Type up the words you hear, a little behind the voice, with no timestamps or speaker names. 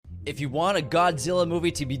If you want a Godzilla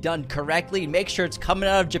movie to be done correctly, make sure it's coming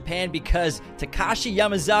out of Japan because Takashi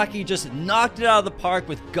Yamazaki just knocked it out of the park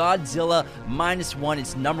with Godzilla Minus One.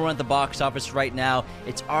 It's #1 at the box office right now.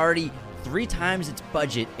 It's already 3 times its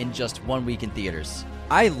budget in just 1 week in theaters.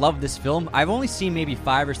 I love this film. I've only seen maybe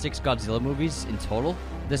 5 or 6 Godzilla movies in total.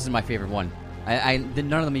 This is my favorite one.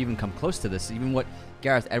 None of them even come close to this. Even what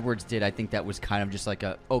Gareth Edwards did, I think that was kind of just like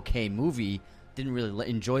a okay movie. Didn't really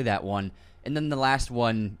enjoy that one. And then the last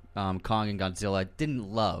one, Kong and Godzilla,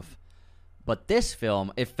 didn't love. But this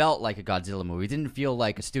film, it felt like a Godzilla movie. It didn't feel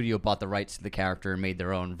like a studio bought the rights to the character and made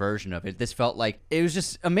their own version of it. This felt like it was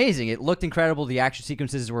just amazing. It looked incredible. The action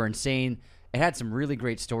sequences were insane. It had some really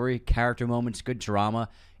great story, character moments, good drama,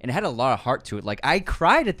 and it had a lot of heart to it. Like, I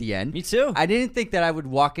cried at the end. Me too. I didn't think that I would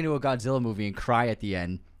walk into a Godzilla movie and cry at the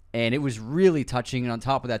end, and it was really touching. And on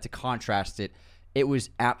top of that, to contrast it, it was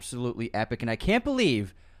absolutely epic. And I can't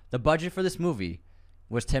believe the budget for this movie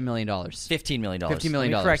was $10 million. $15 million. $15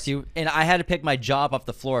 million. Let me correct you. And I had to pick my job off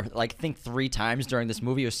the floor, like, I think 3 times during this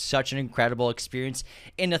movie. It was such an incredible experience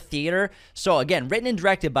in a theater. So, again, written and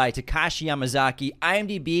directed by Takashi Yamazaki.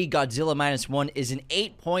 IMDb, Godzilla Minus One is an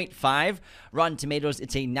 8.5. Rotten Tomatoes,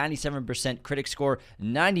 it's a 97% critic score,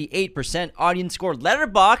 98% audience score.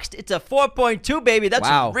 Letterboxd, it's a 4.2, baby.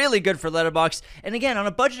 That's really good for Letterboxd. And again, on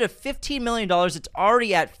a budget of $15 million, it's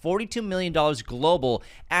already at $42 million global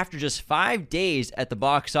after just 5 days at the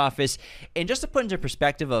box office. And just to put into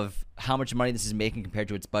perspective of how much money this is making compared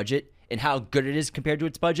to its budget and how good it is compared to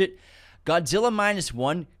its budget, Godzilla Minus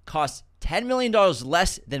One costs $10 million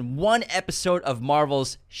less than 1 episode of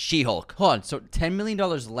Marvel's She-Hulk. Hold on, so $10 million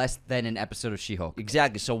less than an episode of She-Hulk.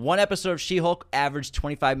 Exactly. So 1 episode of She-Hulk averaged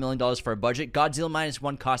 $25 million for a budget. Godzilla Minus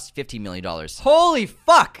One costs $15 million. Holy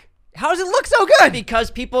fuck! How does it look so good?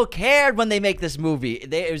 Because people cared when they make this movie.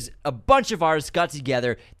 It was a bunch of artists got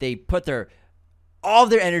together. They put all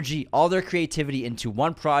their energy, all their creativity into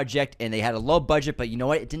one project, and they had a low budget, but you know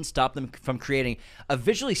what? It didn't stop them from creating a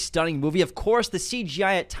visually stunning movie. Of course, the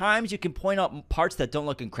CGI at times, you can point out parts that don't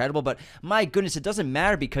look incredible, but my goodness, it doesn't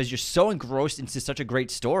matter because you're so engrossed into such a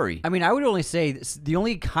great story. I mean, I would only say the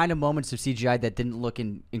only kind of moments of CGI that didn't look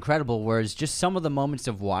incredible was just some of the moments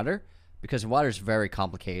of water, because water is very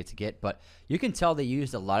complicated to get, but you can tell they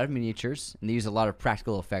used a lot of miniatures and they used a lot of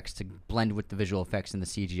practical effects to blend with the visual effects and the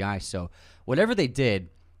CGI. So whatever they did,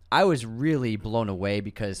 I was really blown away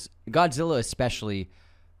because Godzilla especially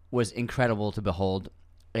was incredible to behold.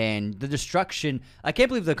 And the destruction, I can't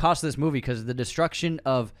believe the cost of this movie because the destruction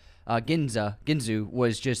of Ginzu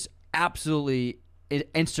was just absolutely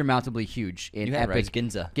insurmountably huge and you had epic. Right.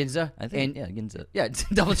 Ginza. Ginza? I think, Ginza. Yeah,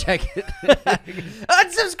 double check it.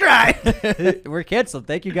 Unsubscribe! We're canceled.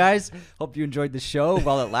 Thank you, guys. Hope you enjoyed the show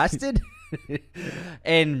while it lasted.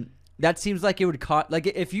 And that seems like it would cost, like,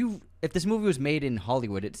 if this movie was made in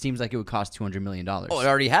Hollywood, it seems like it would cost $200 million. Oh, it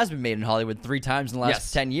already has been made in Hollywood 3 times in the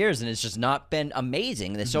last 10 years, and it's just not been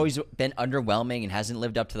amazing. It's always been underwhelming and hasn't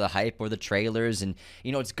lived up to the hype or the trailers. And,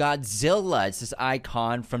 you know, it's Godzilla. It's this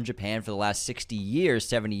icon from Japan for the last 60 years,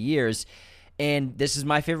 70 years. And this is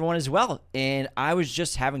my favorite one as well. And I was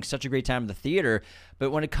just having such a great time in the theater.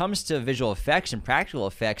 But when it comes to visual effects and practical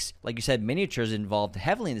effects, like you said, miniatures involved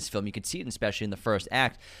heavily in this film. You could see it especially in the first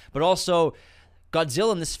act. But also,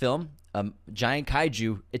 Godzilla in this film, giant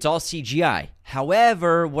kaiju, it's all CGI.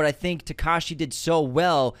 However, what I think Takashi did so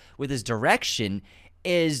well with his direction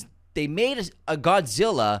is they made a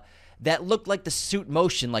Godzilla that looked like the suit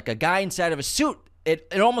motion, like a guy inside of a suit.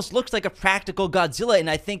 It almost looks like a practical Godzilla, and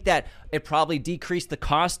I think that it probably decreased the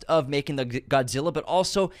cost of making the Godzilla, but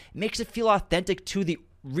also makes it feel authentic to the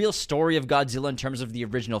real story of Godzilla in terms of the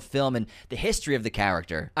original film and the history of the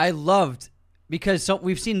character. I loved, because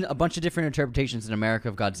we've seen a bunch of different interpretations in America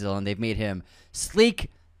of Godzilla, and they've made him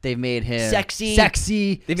sleek, they've made him sexy,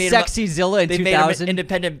 they made sexy Zilla in 2000. They made him an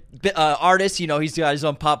independent artist. You know, he's got his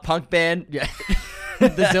own pop punk band. Yeah. The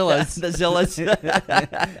Zillas. The Zillas.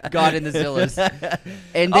 God in the Zillas.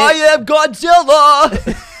 And I am Godzilla!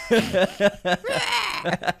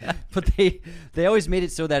 But they always made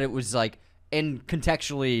it so that it was like, and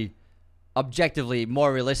contextually, objectively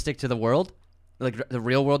more realistic to the world. Like the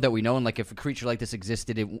real world that we know, and like if a creature like this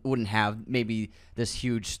existed, it wouldn't have maybe this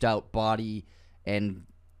huge stout body and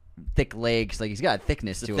thick legs. Like he's got a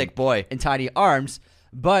thickness to him. Thick boy. And tiny arms.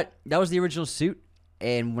 But that was the original suit.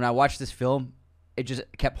 And when I watched this film, it just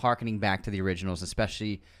kept harkening back to the originals,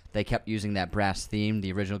 especially they kept using that brass theme,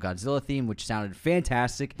 the original Godzilla theme, which sounded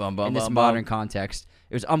fantastic in this modern context.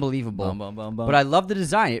 It was unbelievable. But I love the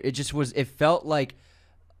design. It just was, it felt like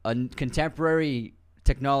a contemporary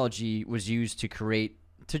technology was used to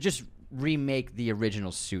just remake the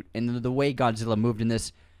original suit. And the way Godzilla moved in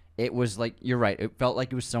this, it was like, you're right, it felt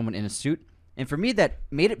like it was someone in a suit. And for me, that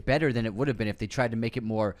made it better than it would have been if they tried to make it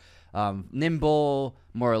more nimble,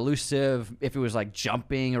 more elusive, if it was like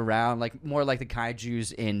jumping around, like more like the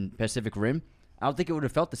kaijus in Pacific Rim. I don't think it would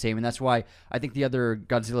have felt the same, and that's why I think the other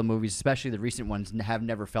Godzilla movies, especially the recent ones, have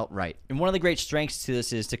never felt right. And one of the great strengths to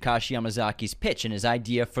this is Takashi Yamazaki's pitch and his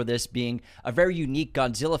idea for this being a very unique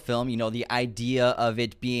Godzilla film. You know, the idea of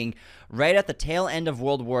it being right at the tail end of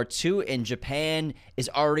World War II, and Japan is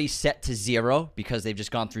already set to zero because they've just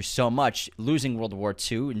gone through so much, losing World War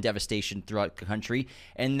II and devastation throughout the country.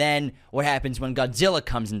 And then what happens when Godzilla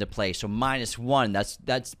comes into play? So -1,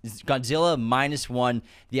 that's Godzilla -1,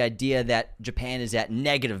 the idea that Japan is at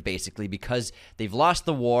negative basically because they've lost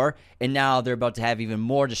the war and now they're about to have even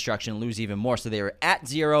more destruction, lose even more. So they were at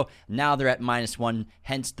 0, now they're at -1,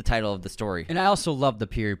 hence the title of the story. And I also love the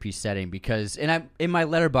period piece setting because, and I in my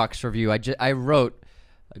Letterboxd review, I wrote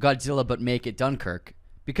Godzilla but make it Dunkirk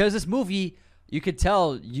because this movie, you could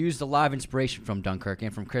tell, used a lot of inspiration from Dunkirk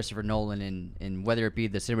and from Christopher Nolan, and whether it be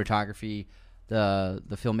the cinematography, the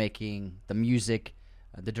filmmaking, the music,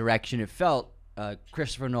 the direction, it felt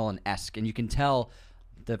Christopher Nolan-esque, and you can tell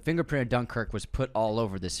the fingerprint of Dunkirk was put all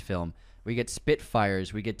over this film. We get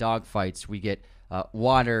Spitfires, we get dogfights, we get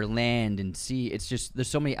water, land, and sea. It's just, there's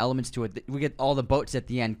so many elements to it. We get all the boats at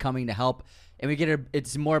the end coming to help, and we get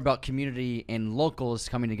it's more about community and locals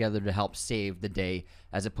coming together to help save the day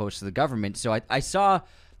as opposed to the government. So I saw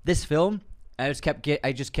this film, and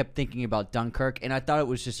I just kept thinking about Dunkirk, and I thought it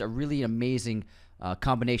was just a really amazing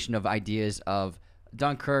combination of ideas of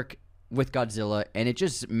Dunkirk with Godzilla, and it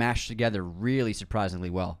just mashed together really surprisingly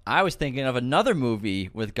well. I was thinking of another movie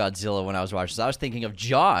with Godzilla when I was watching this. I was thinking of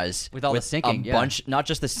Jaws. With all the sinking, bunch, not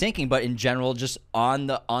just the sinking, but in general, just on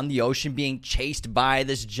the ocean being chased by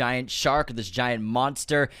this giant shark, this giant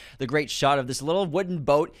monster. The great shot of this little wooden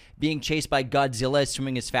boat being chased by Godzilla,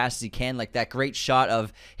 swimming as fast as he can. Like that great shot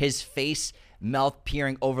of his face, mouth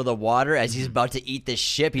peering over the water as he's about to eat this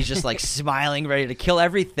ship. He's just like smiling, ready to kill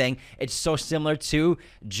everything. It's so similar to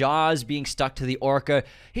Jaws being stuck to the orca.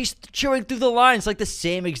 He's chewing through the line. It's like the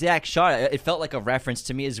same exact shot. It felt like a reference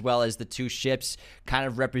to me, as well as the two ships kind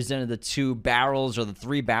of represented the 2 barrels or the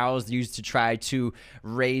 3 barrels used to try to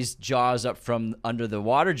raise Jaws up from under the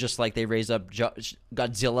water, just like they raised up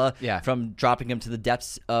Godzilla from dropping him to the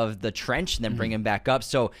depths of the trench and then bring him back up.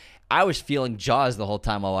 So I was feeling Jaws the whole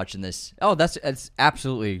time while watching this. Oh, that's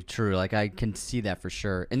absolutely true. Like, I can see that for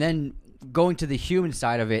sure. And then going to the human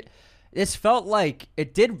side of it, this felt like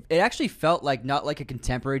it actually felt like not like a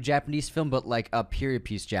contemporary Japanese film, but like a period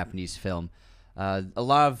piece Japanese film. A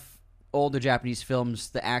lot of older Japanese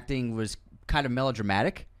films, the acting was kind of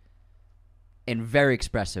melodramatic and very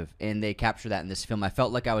expressive, and they captured that in this film. I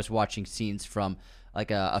felt like I was watching scenes from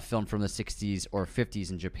like a film from the 60s or 50s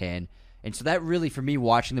in Japan. And so that really, for me,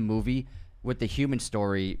 watching the movie with the human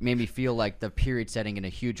story made me feel like the period setting in a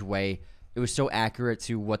huge way. It was so accurate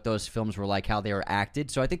to what those films were like, how they were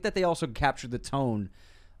acted. So I think that they also captured the tone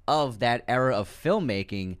of that era of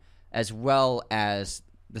filmmaking as well as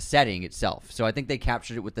the setting itself. So I think they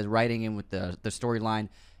captured it with the writing and with the storyline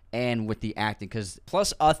and with the acting.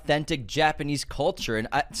 Plus authentic Japanese culture. And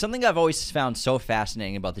something I've always found so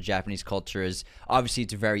fascinating about the Japanese culture is, obviously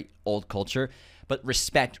it's a very old culture, but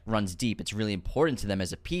respect runs deep. It's really important to them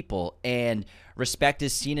as a people, and respect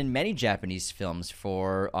is seen in many Japanese films.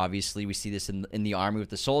 For obviously, we see this in the army with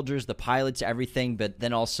the soldiers, the pilots, everything, but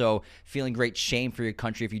then also feeling great shame for your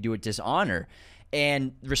country if you do it dishonor.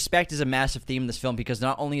 And respect is a massive theme in this film because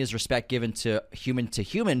not only is respect given to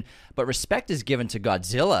human, but respect is given to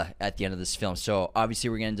Godzilla at the end of this film. So obviously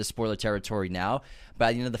we're getting into spoiler territory now. But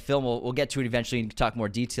at the end of the film, we'll get to it eventually and talk more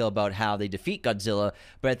detail about how they defeat Godzilla.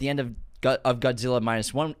 But at the end of Godzilla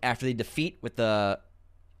Minus One, after they defeat with the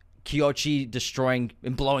Kyoshi destroying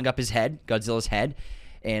and blowing up his head, Godzilla's head,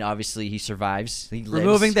 and obviously he survives. He lives.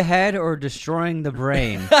 Removing the head or destroying the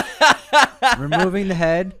brain? Removing the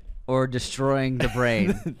head or destroying the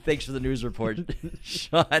brain? Thanks for the news report,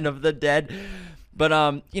 Shaun of the Dead. But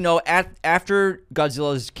after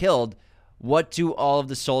Godzilla is killed, what do all of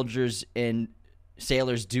the soldiers and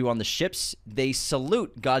sailors do on the ships? They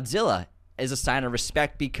salute Godzilla as a sign of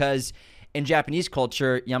respect, because in Japanese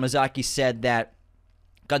culture, Yamazaki said that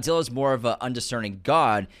Godzilla is more of an undiscerning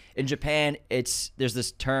god. In Japan, there's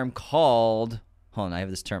this term called, hold on, I have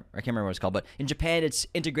this term, I can't remember what it's called, but in Japan, it's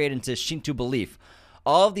integrated into Shinto belief.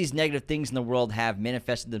 All of these negative things in the world have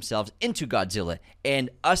manifested themselves into Godzilla. And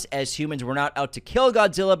us as humans, we're not out to kill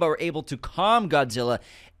Godzilla, but we're able to calm Godzilla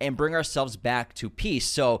and bring ourselves back to peace.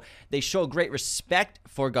 So they show great respect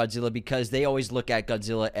for Godzilla because they always look at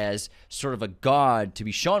Godzilla as sort of a god to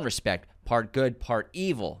be shown respect, part good, part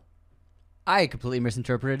evil. I completely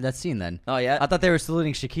misinterpreted that scene then. Oh, yeah? I thought they were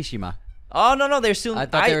saluting Shikishima. Oh, no, they're still... I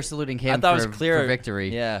thought they were saluting him for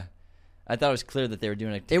victory. Yeah. I thought it was clear that they were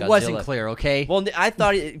doing it to It Godzilla. wasn't clear, okay? Well, I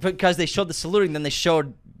thought because they showed the saluting, then they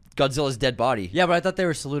showed Godzilla's dead body. Yeah, but I thought they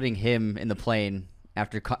were saluting him in the plane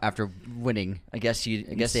after winning. I guess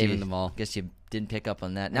saving them all. I guess you didn't pick up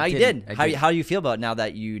on that. Now you did. How do you feel about it now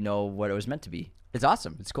that you know what it was meant to be? It's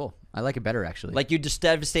awesome. It's cool. I like it better, actually. Like, you just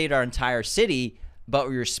devastated our entire city, but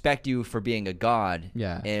we respect you for being a god.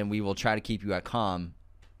 Yeah. And we will try to keep you at calm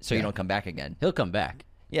so you don't come back again. He'll come back.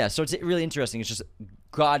 Yeah, so it's really interesting. It's just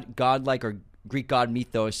godlike or Greek god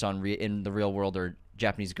mythos in the real world, or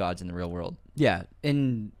Japanese gods in the real world. Yeah,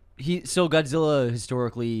 and so Godzilla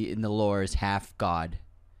historically in the lore is half god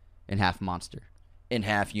and half monster. And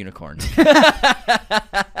half unicorn.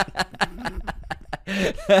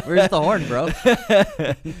 Where's the horn, bro?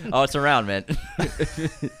 Oh, it's around, man.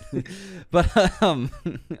 But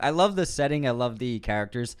I love the setting. I love the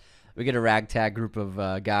characters. We get a ragtag group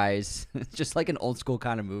of guys. It's just like an old school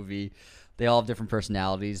kind of movie. They all have different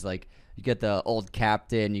personalities. Like, you get the old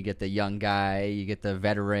captain, you get the young guy, you get the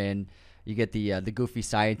veteran, you get the goofy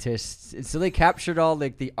scientists. And so they captured all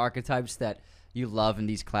like the archetypes that you love in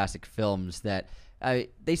these classic films. That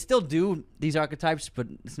they still do these archetypes, but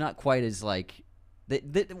it's not quite as like.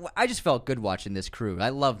 I just felt good watching this crew. I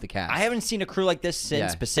love the cast. I haven't seen a crew like this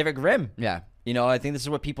since Pacific Rim. Yeah. You know, I think this is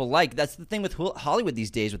what people like. That's the thing with Hollywood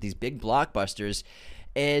these days, with these big blockbusters,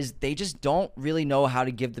 is they just don't really know how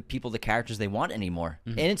to give the people the characters they want anymore.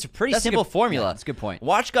 Mm-hmm. And it's a pretty simple formula. Yeah, that's a good point.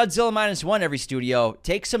 Watch Godzilla Minus One, every studio.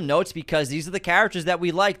 Take some notes, because these are the characters that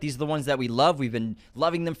we like. These are the ones that we love. We've been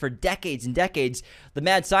loving them for decades and decades. The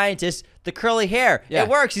mad scientist, the curly hair. Yeah. It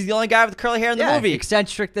works. He's the only guy with curly hair in the movie.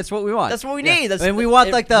 Eccentric. That's what we want. That's what we need. And we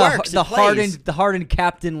want like the hardened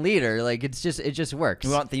captain leader. Like, it just works.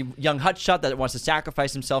 We want the young hotshot that wants to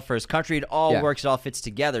sacrifice himself for his country. It all works. It all fits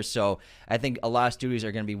together. So I think a lot of studios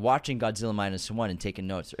are going to be watching Godzilla Minus One and taking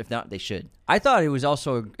notes. If not, they should. I thought it was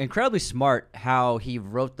also incredibly smart how he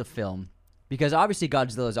wrote the film, because obviously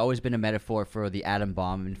Godzilla has always been a metaphor for the atom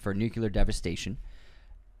bomb and for nuclear devastation.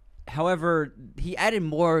 However, he added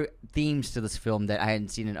more themes to this film that I hadn't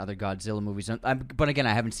seen in other Godzilla movies. But again,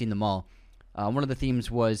 I haven't seen them all. One of the themes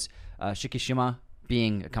was Shikishima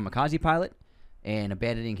being a kamikaze pilot and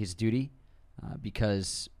abandoning his duty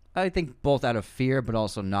because I think both out of fear but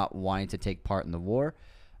also not wanting to take part in the war.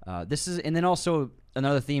 And then also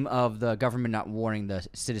another theme of the government not warning the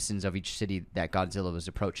citizens of each city that Godzilla was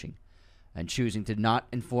approaching and choosing to not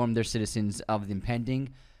inform their citizens of the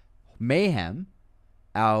impending mayhem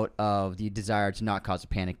out of the desire to not cause a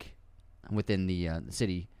panic within the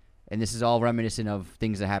city. And this is all reminiscent of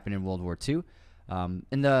things that happened in World War II.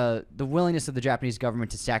 And the willingness of the Japanese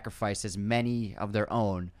government to sacrifice as many of their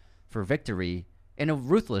own for victory in a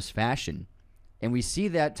ruthless fashion. And we see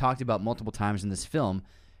that talked about multiple times in this film.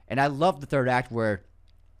 And I love the third act where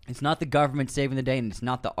it's not the government saving the day and it's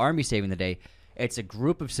not the army saving the day. It's a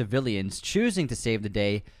group of civilians choosing to save the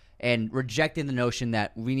day and rejecting the notion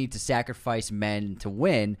that we need to sacrifice men to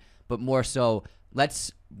win, but more so,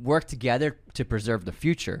 let's work together to preserve the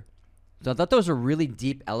future. So I thought those were really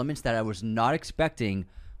deep elements that I was not expecting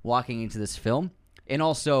walking into this film. And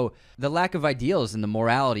also, the lack of ideals and the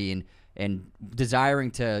morality and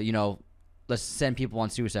desiring to, let's send people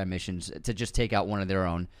on suicide missions to just take out one of their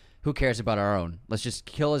own. Who cares about our own? Let's just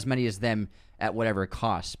kill as many as them at whatever it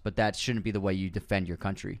costs, but that shouldn't be the way you defend your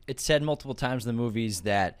country. It's said multiple times in the movies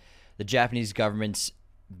that the Japanese government's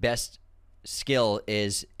best skill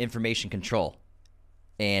is information control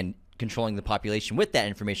and controlling the population with that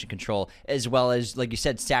information control, as well as, like you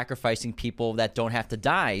said, sacrificing people that don't have to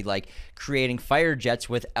die, like creating fire jets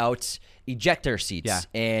without ejector seats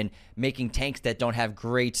and making tanks that don't have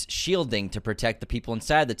great shielding to protect the people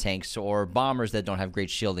inside the tanks, or bombers that don't have great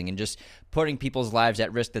shielding, and just putting people's lives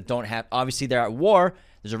at risk that don't have, obviously they're at war,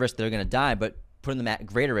 there's a risk they're going to die, but putting them at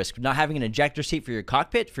greater risk. Not having an ejector seat for your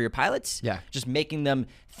cockpit, for your pilots, just making them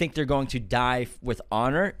think they're going to die with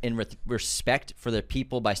honor and with respect for their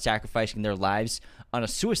people by sacrificing their lives on a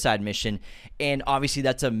suicide mission. And obviously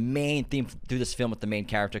that's a main theme through this film with the main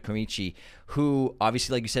character, Koichi, who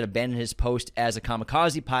obviously, like you said, abandoned his post as a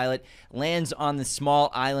kamikaze pilot, lands on the small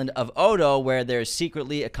island of Odo, where there's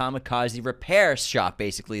secretly a kamikaze repair shop.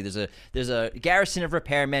 Basically, there's a garrison of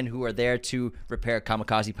repairmen who are there to repair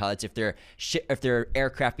kamikaze pilots. If their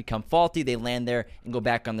aircraft become faulty, they land there and go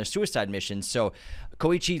back on their suicide missions. So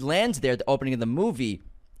Koichi lands there at the opening of the movie,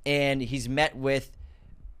 and he's met with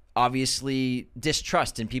obviously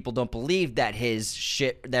distrust, and people don't believe that his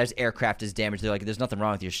aircraft is damaged. They're like, there's nothing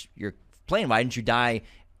wrong with your plane. Why didn't you die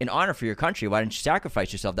in honor for your country. Why didn't you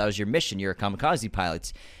sacrifice yourself? That was your mission. You're a kamikaze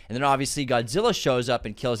pilot. And then obviously Godzilla shows up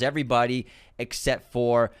and kills everybody except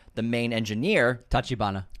for the main engineer.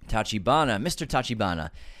 Tachibana, Mr. Tachibana.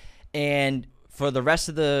 And for the rest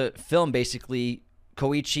of the film, basically,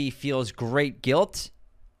 Koichi feels great guilt,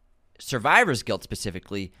 survivor's guilt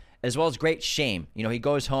specifically, as well as great shame. You know, he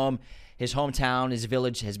goes home. His hometown, his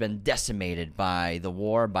village has been decimated by the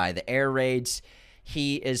war, by the air raids.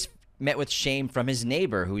 He is met with shame from his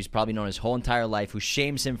neighbor, who he's probably known his whole entire life, who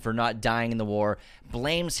shames him for not dying in the war,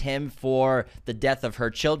 blames him for the death of her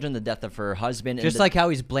children, the death of her husband. Just like how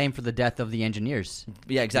he's blamed for the death of the engineers.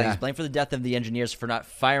 Yeah, exactly. Yeah. He's blamed for the death of the engineers for not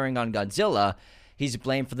firing on Godzilla. He's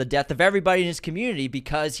blamed for the death of everybody in his community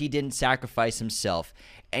because he didn't sacrifice himself.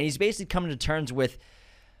 And he's basically coming to terms with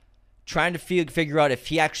trying to figure out if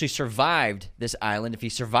he actually survived this island, if he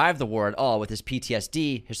survived the war at all, with his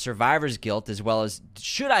PTSD, his survivor's guilt, as well as,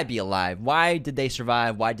 should I be alive? Why did they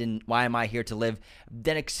survive? Why am I here to live?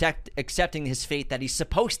 Then accepting his fate that he's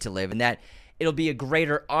supposed to live, and that it'll be a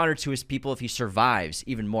greater honor to his people if he survives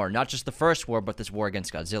even more. Not just the first war, but this war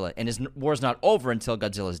against Godzilla. And his war's not over until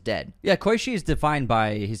Godzilla's dead. Yeah, Koichi is defined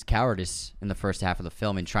by his cowardice in the first half of the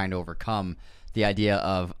film and trying to overcome the idea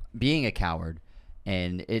of being a coward.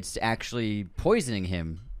 And it's actually poisoning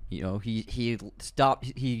him. You know, he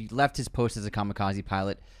left his post as a kamikaze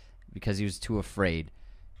pilot because he was too afraid.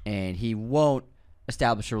 And he won't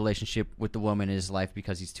establish a relationship with the woman in his life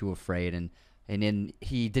because he's too afraid. And then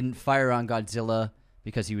he didn't fire on Godzilla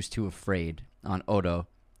because he was too afraid on Odo.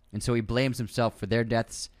 And so he blames himself for their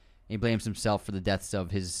deaths. And he blames himself for the deaths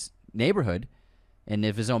of his neighborhood and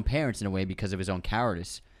of his own parents in a way because of his own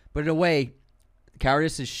cowardice. But in a way,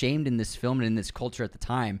 cowardice is shamed in this film and in this culture at the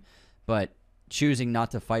time, but choosing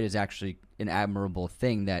not to fight is actually an admirable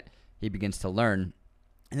thing that he begins to learn.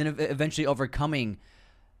 And then eventually overcoming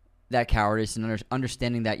that cowardice and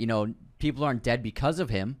understanding that, you know, people aren't dead because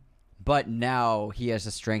of him, but now he has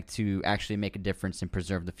the strength to actually make a difference and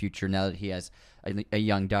preserve the future now that he has a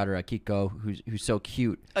young daughter, Akiko, who's so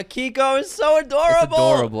cute. Akiko is so adorable. It's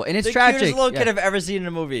adorable. And it's the tragic. The cutest little kid I've ever seen in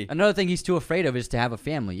a movie. Another thing he's too afraid of is to have a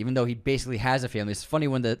family, even though he basically has a family. It's funny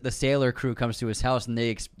when the sailor crew comes to his house and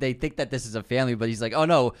they think that this is a family, but he's like, oh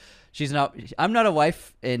no, she's not. I'm not a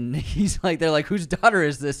wife. And they're like, whose daughter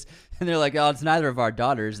is this? And they're like, oh, it's neither of our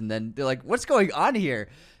daughters. And then they're like, what's going on here?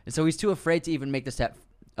 And so he's too afraid to even make the step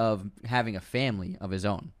of having a family of his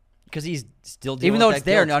own. Because he's still dealing even though with it's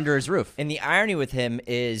that there guilt. and under his roof. And the irony with him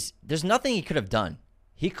is there's nothing he could have done.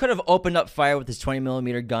 He could have opened up fire with his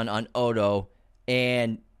 20mm gun on Odo,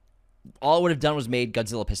 and all it would have done was made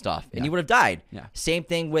Godzilla pissed off, and he would have died. Yeah. Same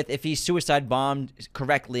thing with if he suicide bombed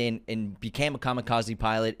correctly and became a kamikaze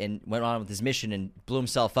pilot and went on with his mission and blew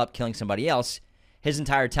himself up, killing somebody else, his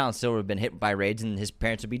entire town still would have been hit by raids and his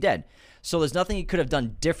parents would be dead. So there's nothing he could have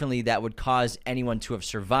done differently that would cause anyone to have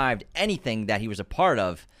survived anything that he was a part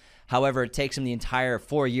of. However, it takes him the entire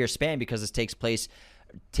 4-year span because this takes place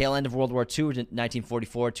tail end of World War II,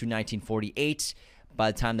 1944 to 1948. By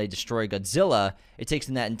the time they destroy Godzilla, it takes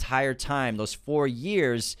him that entire time, those 4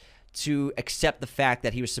 years, to accept the fact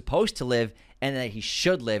that he was supposed to live and that he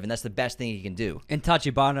should live, and that's the best thing he can do. And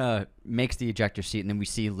Tachibana makes the ejector seat, and then we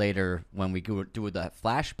see later when we do the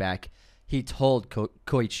flashback, he told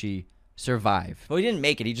Koichi, survive. Well, he didn't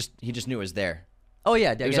make it. He just knew it was there. Oh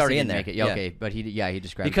yeah, it was already in there. Make it. Yeah, okay, but he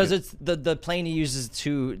described because it. It's the plane he uses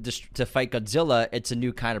to fight Godzilla. It's a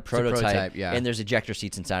new kind of prototype, yeah. And there's ejector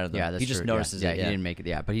seats inside of them. Yeah, that's he just true. notices it. He didn't make it.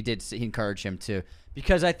 Yeah, but he encouraged him to,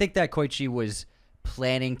 because I think that Koichi was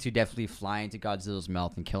planning to definitely fly into Godzilla's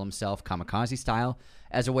mouth and kill himself, kamikaze style,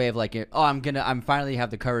 as a way of like, oh, I'm finally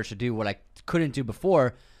have the courage to do what I couldn't do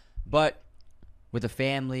before, but with a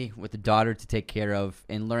family, with a daughter to take care of,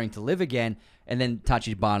 and learning to live again. And then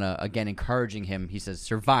Tachibana, again, encouraging him. He says,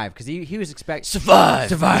 survive. Because he was expecting...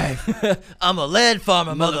 Survive! I'm a lead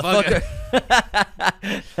farmer, motherfucker.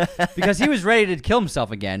 Because he was ready to kill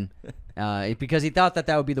himself again. Because he thought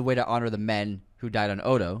that would be the way to honor the men who died on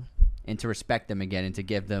Odo. And to respect them again. And to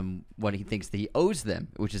give them what he thinks that he owes them,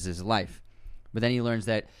 which is his life. But then he learns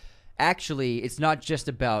that actually it's not just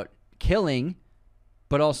about killing,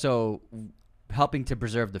 but also helping to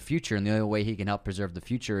preserve the future, and the only way he can help preserve the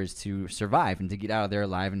future is to survive and to get out of there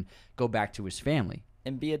alive and go back to his family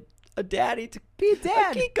and be a daddy, to be a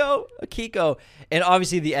dad. Akiko. And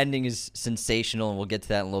obviously the ending is sensational, and we'll get to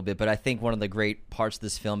that in a little bit, but I think one of the great parts of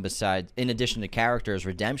this film, besides, in addition to character, is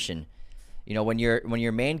redemption. You know, when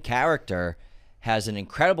your main character has an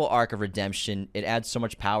incredible arc of redemption, it adds so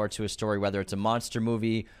much power to a story, whether it's a monster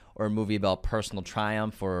movie or a movie about personal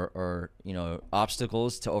triumph or you know,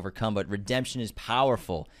 obstacles to overcome. But redemption is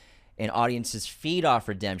powerful. and audiences feed off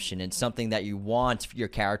redemption and something that you want your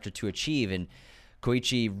character to achieve. And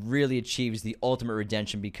Koichi really achieves the ultimate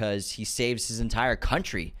redemption because he saves his entire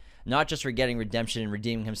country, not just for getting redemption and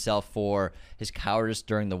redeeming himself for his cowardice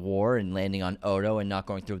during the war and landing on Odo and not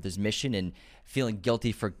going through with his mission and feeling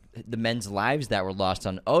guilty for the men's lives that were lost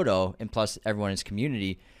on Odo and plus everyone in his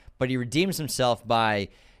community. But he redeems himself by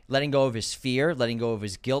letting go of his fear, letting go of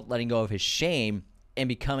his guilt, letting go of his shame, and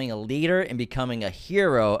becoming a leader and becoming a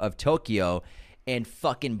hero of Tokyo and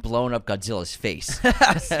fucking blowing up Godzilla's face.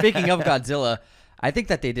 Speaking of Godzilla, I think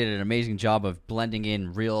that they did an amazing job of blending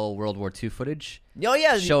in real World War II footage. Oh,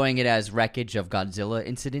 yeah. Showing it as wreckage of Godzilla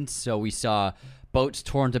incidents. So we saw boats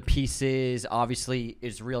torn to pieces. Obviously,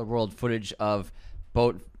 is real world footage of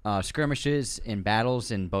boat skirmishes and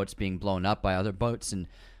battles and boats being blown up by other boats. And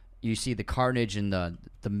you see the carnage and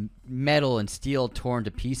the metal and steel torn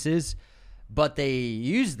to pieces. But they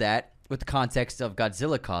used that with the context of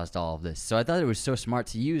Godzilla caused all of this. So I thought it was so smart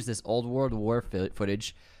to use this old World War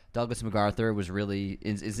footage. Douglas MacArthur was really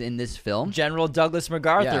is in this film. General Douglas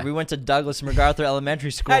MacArthur. Yeah. We went to Douglas MacArthur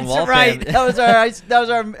Elementary School in Waltham. That's right. That was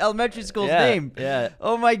our elementary school's name. Yeah.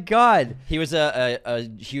 Oh my God. He was a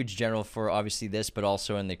huge general for obviously this, but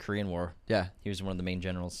also in the Korean War. Yeah. He was one of the main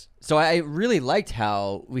generals. So I really liked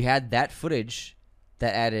how we had that footage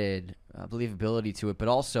that added believability to it, but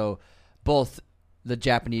also both the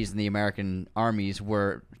Japanese and the American armies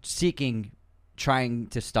were trying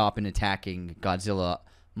to stop and attacking Godzilla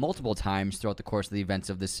multiple times throughout the course of the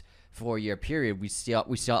events of this 4-year period. We see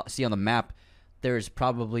on the map there's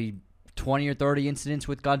probably 20 or 30 incidents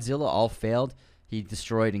with Godzilla, all failed. He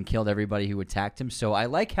destroyed and killed everybody who attacked him. So I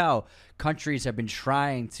like how countries have been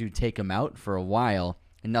trying to take him out for a while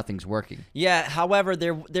and nothing's working. Yeah, however,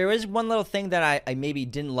 there is one little thing that I maybe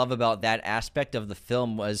didn't love about that aspect of the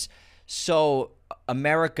film was, so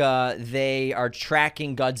America, they are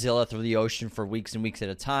tracking Godzilla through the ocean for weeks and weeks at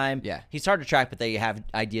a time. Yeah. He's hard to track, but they have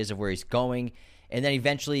ideas of where he's going. And then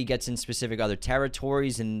eventually he gets in specific other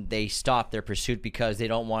territories, and they stop their pursuit because they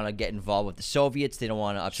don't want to get involved with the Soviets. They don't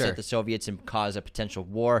want to upset the Soviets and cause a potential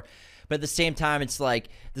war. But at the same time, it's like,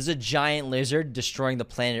 there's a giant lizard destroying the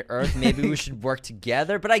planet Earth. Maybe we should work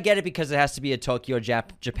together. But I get it because it has to be a Tokyo,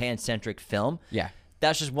 Japan-centric film. Yeah.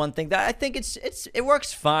 That's just one thing that I think it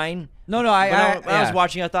works fine. No, when I was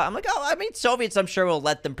watching, I thought, I'm like, Soviets, I'm sure will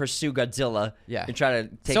let them pursue Godzilla. Yeah. And try to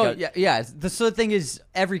take out. Yeah. The thing is,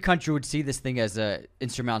 every country would see this thing as a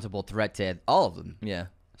insurmountable threat to all of them. Yeah.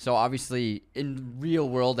 So obviously, in real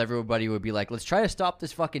world, everybody would be like, let's try to stop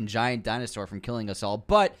this fucking giant dinosaur from killing us all.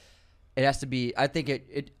 But it has to be. I think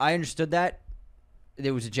I understood that it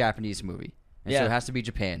was a Japanese movie, and so it has to be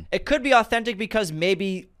Japan. It could be authentic because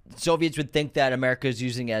maybe Soviets would think that America is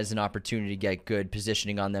using it as an opportunity to get good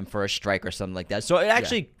positioning on them for a strike or something like that. So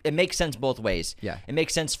it makes sense both ways. Yeah. It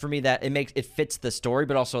makes sense for me that it fits the story,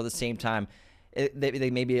 but also at the same time, they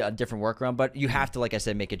may be a different workaround. But you have to, like I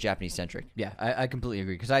said, make it Japanese centric. Yeah, I completely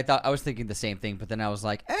agree because I was thinking the same thing, but then I was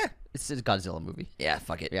like, it's a Godzilla movie. Yeah,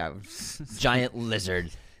 fuck it. Yeah, giant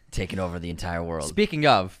lizard taking over the entire world. Speaking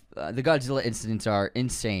of, the Godzilla incidents are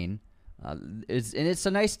insane. It's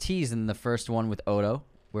a nice tease in the first one with Odo,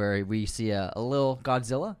 where we see a little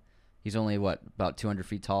Godzilla. He's only, about 200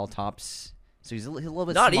 feet tall, tops. So he's a little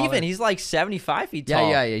bit Not smaller. even. He's like 75 feet tall.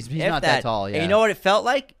 Yeah. He's not that tall, yeah. And you know what it felt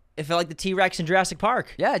like? It felt like the T-Rex in Jurassic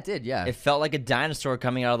Park. Yeah, it did, yeah. It felt like a dinosaur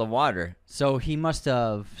coming out of the water. So he must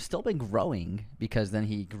have still been growing, because then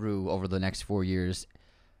he grew over the next 4 years.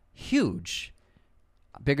 Huge.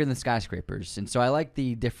 Bigger than skyscrapers. And so I like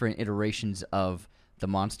the different iterations of the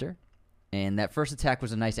monster. And that first attack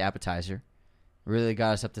was a nice appetizer. Really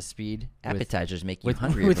got us up to speed. Appetizers make you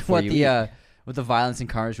hungry with before what you eat. What the violence and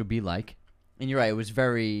carnage would be like. And you're right, it was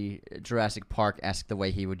very Jurassic Park-esque the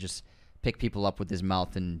way he would just pick people up with his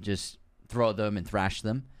mouth and just throw them and thrash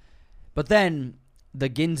them. But then the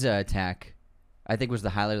Ginza attack, I think, was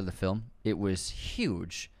the highlight of the film. It was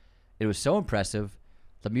huge. It was so impressive.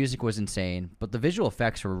 The music was insane, but the visual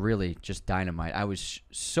effects were really just dynamite. I was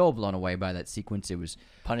so blown away by that sequence. It was...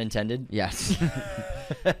 Pun intended? Yes.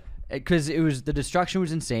 Because the destruction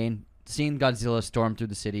was insane. Seeing Godzilla storm through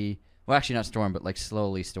the city, well, actually not storm, but like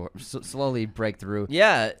slowly break through.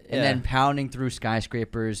 Yeah. And then pounding through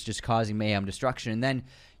skyscrapers, just causing mayhem, destruction, and then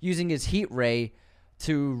using his heat ray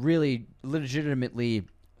to really legitimately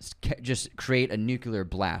just create a nuclear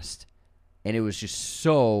blast. And it was just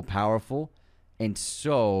so powerful and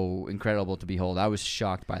so incredible to behold. I was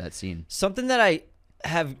shocked by that scene. Something that I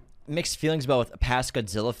have mixed feelings about with past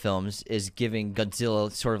Godzilla films is giving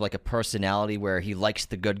Godzilla sort of like a personality where he likes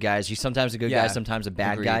the good guys. He's sometimes a good guy, sometimes a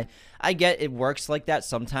bad guy. I get it works like that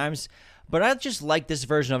sometimes, but I just like this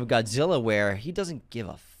version of Godzilla where he doesn't give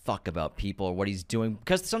a fuck about people or what he's doing,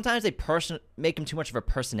 because sometimes they make him too much of a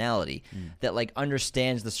personality that like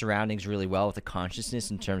understands the surroundings really well with a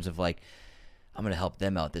consciousness in terms of like, I'm gonna help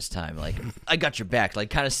them out this time. Like, I got your back. Like,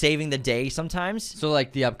 kind of saving the day sometimes. So,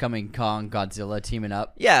 like the upcoming Kong Godzilla teaming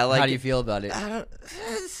up. Yeah. Like, how do you feel about it? I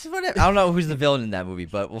don't know who's the villain in that movie,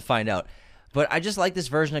 but we'll find out. But I just like this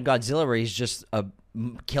version of Godzilla where he's just a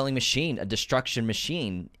killing machine, a destruction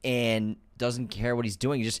machine, and doesn't care what he's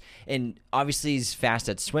doing. And obviously he's fast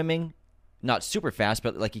at swimming, not super fast,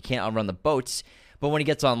 but like he can't outrun the boats. But when he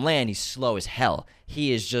gets on land, he's slow as hell.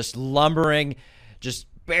 He is just lumbering, just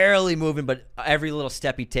barely moving, but every little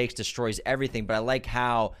step he takes destroys everything. But I like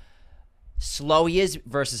how slow he is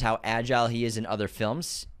versus how agile he is in other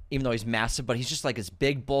films, even though he's massive, but he's just like this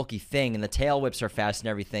big, bulky thing, and the tail whips are fast and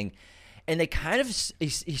everything. And they kind of, he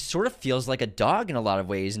sort of feels like a dog in a lot of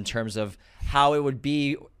ways in terms of how it would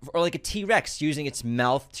be, or like a T-Rex using its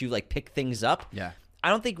mouth to like pick things up. Yeah. I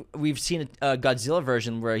don't think we've seen a Godzilla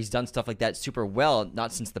version where he's done stuff like that super well,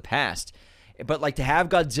 not since the past. But like to have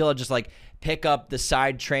Godzilla just like pick up the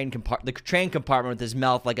side train compartment with his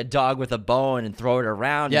mouth like a dog with a bone and throw it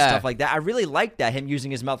around and stuff like that. I really like that, him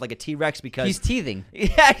using his mouth like a T-Rex, because he's teething.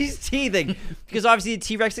 Yeah, he's teething because obviously the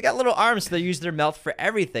T-Rex, they got little arms, so they use their mouth for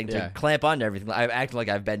everything to clamp onto everything. I act like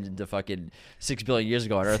I've been into fucking 6 billion years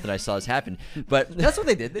ago on Earth and I saw this happen. But that's what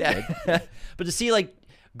they did. They did. But to see like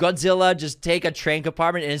Godzilla just take a train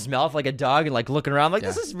compartment in his mouth like a dog and like looking around like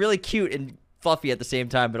this is really cute and fluffy at the same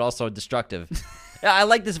time, but also destructive. Yeah, I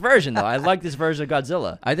like this version though. I like this version of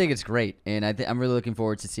Godzilla. I think it's great, and I'm really looking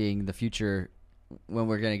forward to seeing the future when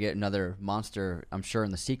we're gonna get another monster. I'm sure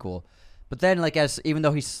in the sequel, but then like even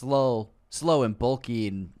though he's slow and bulky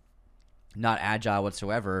and not agile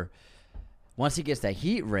whatsoever, once he gets that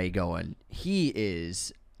heat ray going, he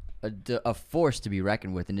is a force to be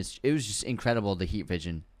reckoned with, and it was just incredible, the heat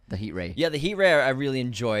vision. The heat ray. Yeah, the heat ray I really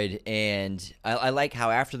enjoyed, and I like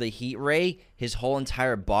how after the heat ray, his whole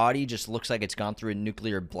entire body just looks like it's gone through a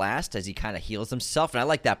nuclear blast as he kind of heals himself, and I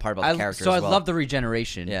like that part about the character as well. So I love the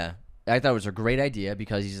regeneration. Yeah. I thought it was a great idea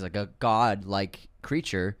because he's like a god-like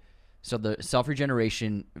creature, so the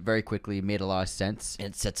self-regeneration very quickly made a lot of sense. And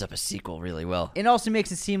it sets up a sequel really well. It also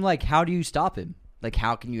makes it seem like, how do you stop him? Like,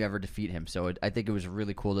 how can you ever defeat him? So I think it was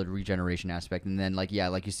really cool, the regeneration aspect. And then, like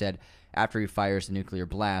you said, after he fires the nuclear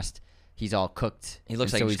blast, he's all cooked. He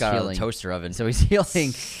looks like he's got a toaster oven. So he's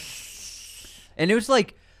healing. And it was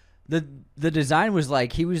like, the design was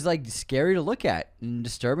like, he was like scary to look at and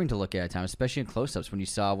disturbing to look at times, especially in close-ups when you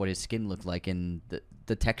saw what his skin looked like and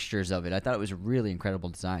the textures of it. I thought it was a really incredible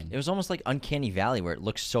design. It was almost like Uncanny Valley, where it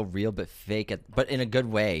looks so real but fake, but in a good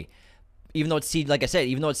way. Even though it's like I said,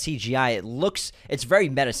 even though it's CGI, it's very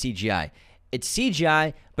meta CGI. It's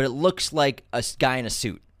CGI, but it looks like a guy in a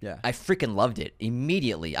suit. Yeah. I freaking loved it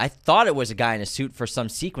immediately. I thought it was a guy in a suit for some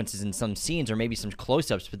sequences and some scenes or maybe some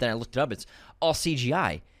close-ups, but then I looked it up. It's all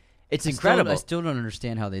CGI. It's incredible. I still don't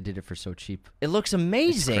understand how they did it for so cheap. It looks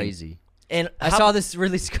amazing. It's crazy. And I saw this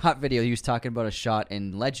Ridley Scott video. He was talking about a shot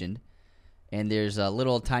in Legend, and there's a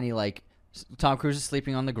little tiny, like, Tom Cruise is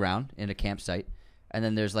sleeping on the ground in a campsite, and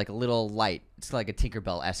then there's like a little light. It's like a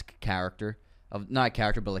Tinkerbell-esque character. Not a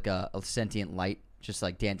character, but like a sentient light just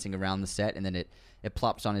like dancing around the set, and then it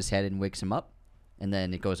plops on his head and wakes him up, and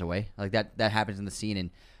then it goes away. Like that happens in the scene,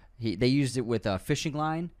 and they used it with a fishing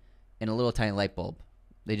line and a little tiny light bulb.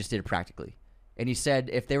 They just did it practically. And he said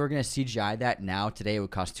if they were going to CGI that now, today, it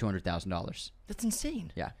would cost $200,000. That's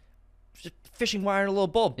insane. Yeah. Just fishing wire and a little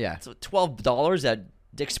bulb. Yeah. So $12 at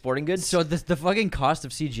Dick's Sporting Goods. So the fucking cost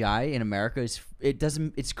of CGI in America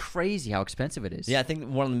it's crazy how expensive it is. Yeah, I think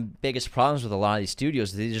one of the biggest problems with a lot of these studios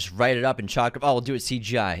is they just write it up and chalk up, we'll do it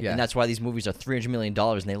CGI. Yeah. And that's why these movies are $300 million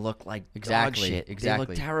and they look like dog shit. Exactly.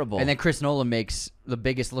 They look terrible. And then Chris Nolan makes the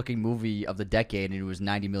biggest looking movie of the decade, and it was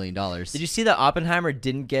 $90 million. Did you see that Oppenheimer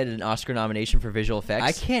didn't get an Oscar nomination for visual effects?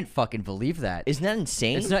 I can't fucking believe that. Isn't that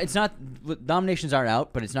insane? It's not nominations aren't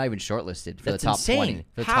out, but it's not even shortlisted for the top 20.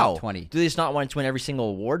 For the how? Top 20. Do they just not want to win every single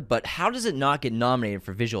award? But how does it not get nominated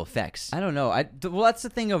for visual effects? I don't know. Well, that's the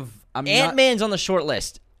thing of Ant-Man's on the short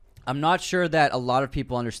list. I'm not sure that a lot of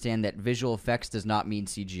people understand that visual effects does not mean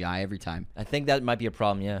CGI every time. I think that might be a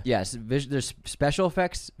problem, yeah. Yes, there's special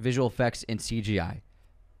effects, visual effects, and CGI.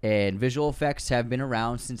 And visual effects have been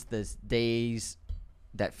around since the days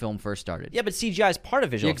that film first started. Yeah, but CGI is part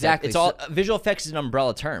of visual exactly. effects. It's all visual effects is an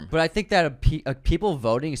umbrella term. But I think that people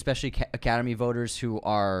voting, especially Academy voters who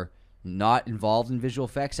are not involved in visual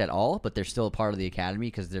effects at all, but they're still a part of the Academy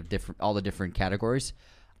because they're different, all the different categories.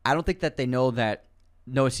 I don't think that they know that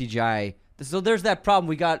no CGI. So there's that problem.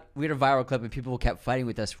 We had a viral clip and people kept fighting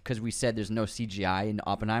with us because we said there's no CGI in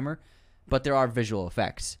Oppenheimer. but there are visual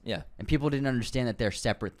effects. Yeah. And people didn't understand that they're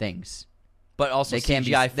separate things. But also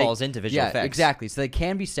CGI falls into visual effects. Exactly. So they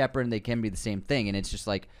can be separate and they can be the same thing. And it's just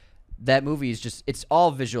like, that movie is just, it's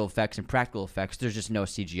all visual effects and practical effects. There's just no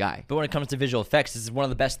CGI. But when it comes to visual effects, this is one of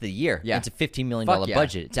the best of the year. Yeah. It's a $15 million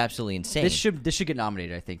budget. It's absolutely insane. This should get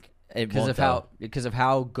nominated, I think. Because of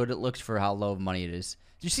how good it looks for how low money it is.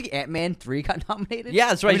 Did you see Ant-Man 3 got nominated? Yeah,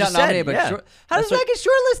 that's right. Not nominated, but how does that get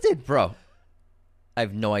shortlisted? Bro, I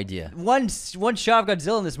have no idea. One shot of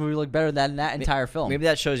Godzilla in this movie looked better than that entire film. Maybe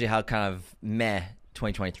that shows you how kind of meh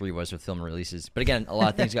 2023 was with film releases. But again, a lot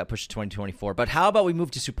of things got pushed to 2024. But how about we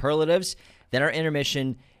move to superlatives, then our intermission,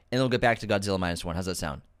 and then we'll get back to Godzilla Minus One. How's that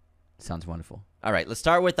sound? Sounds wonderful. All right, let's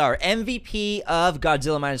start with our MVP of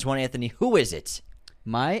Godzilla Minus One, Anthony. Who is it?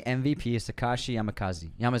 My MVP is Takashi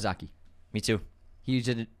Yamazaki. Me too. He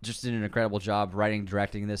just did an incredible job writing,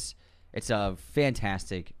 directing this. It's a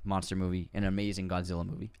fantastic monster movie, an amazing Godzilla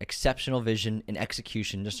movie. Exceptional vision and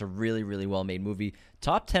execution, just a really, really well-made movie.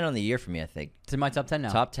 Top 10 on the year for me, I think. It's in my top 10 now.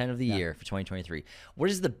 Top 10 of the year for 2023. What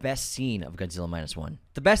is the best scene of Godzilla Minus One?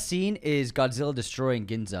 The best scene is Godzilla destroying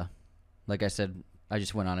Ginza. Like I said, I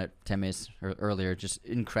just went on it 10 minutes earlier. Just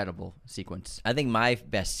incredible sequence. I think my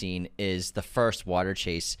best scene is the first water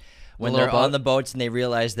chase when they're on the boats and they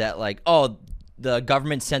realize that, like, oh, the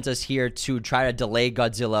government sent us here to try to delay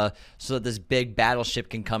Godzilla so that this big battleship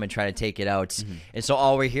can come and try to take it out. Mm-hmm. And so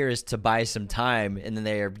all we're here is to buy some time, and then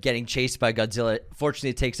they are getting chased by Godzilla. Fortunately,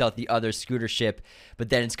 it takes out the other scooter ship, but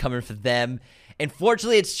then it's coming for them. And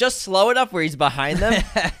fortunately, it's just slow enough where he's behind them.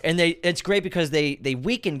 And it's great because they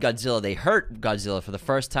weaken Godzilla. They hurt Godzilla for the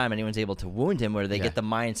first time anyone's able to wound him, where they get the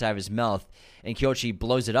mine inside of his mouth. And Kyoshi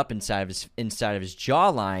blows it up inside of his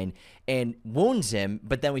jawline and wounds him,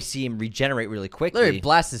 but then we see him regenerate really quickly. Literally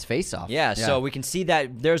blasts his face off. Yeah, so we can see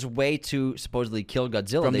that there's a way to supposedly kill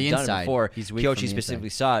Godzilla. From They've the done inside. it before. Kyoshi specifically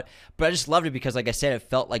saw it. But I just loved it because, like I said, it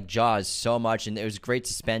felt like Jaws so much, and it was great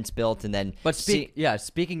suspense built. And then,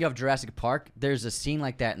 speaking of Jurassic Park, there's a scene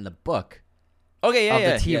like that in the book.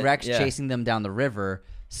 Okay, the T-Rex chasing them down the river,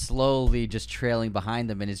 slowly just trailing behind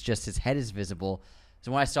them, and it's just his head is visible.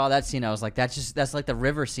 So when I saw that scene, I was like, that's like the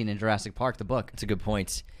river scene in Jurassic Park, the book. That's a good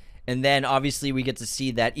point. And then, obviously, we get to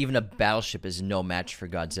see that even a battleship is no match for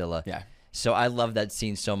Godzilla. Yeah. So I love that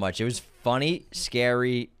scene so much. It was funny,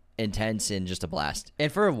 scary, intense, and just a blast.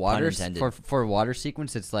 And for a water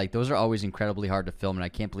sequence, it's like those are always incredibly hard to film, and I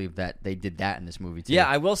can't believe that they did that in this movie too. Yeah,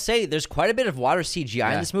 I will say there's quite a bit of water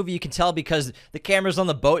CGI in this movie. You can tell because the camera's on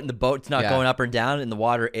the boat, and the boat's not going up or down, and the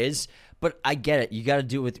water is. But I get it. You got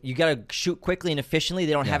to shoot quickly and efficiently.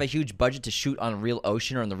 They don't have a huge budget to shoot on a real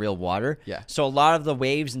ocean or in the real water. Yeah. So a lot of the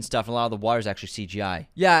waves and stuff, and a lot of the water is actually CGI.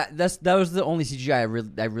 Yeah, that was the only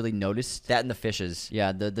CGI I really noticed. That and the fishes.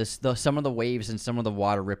 Yeah, some of the waves and some of the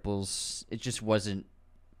water ripples, it just wasn't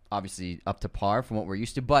obviously up to par from what we're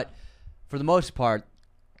used to. But for the most part,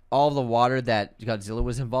 all the water that Godzilla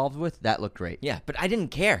was involved with, that looked great. Yeah, but I didn't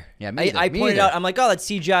care. Yeah, I pointed out, I'm like, oh, that's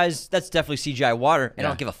definitely CGI water, and I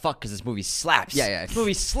don't give a fuck because this movie slaps. Yeah. This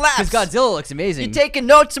movie slaps. Because Godzilla looks amazing. You taking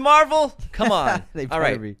notes, Marvel? Come on. All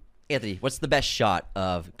right, me. Anthony, what's the best shot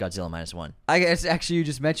of Godzilla Minus One? I guess actually you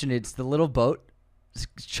just mentioned it. It's the little boat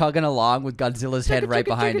chugging along with Godzilla's head right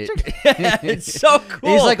behind it. It's so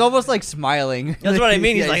cool. He's like almost like smiling. That's what I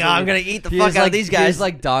mean. He's like, oh, I'm going to eat the fuck out of these guys. He's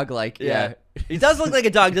like dog-like. Yeah. He does look like a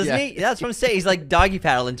dog, doesn't he? That's what I'm saying. He's like doggy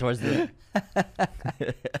paddling towards them.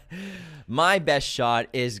 My best shot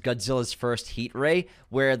is Godzilla's first heat ray,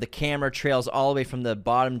 where the camera trails all the way from the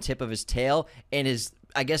bottom tip of his tail, and his,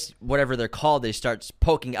 I guess, whatever they're called, they start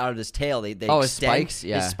poking out of his tail. They extend. His spikes?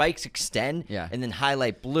 Yeah. His spikes extend and then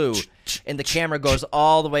highlight blue. And the camera goes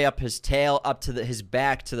all the way up his tail, up to his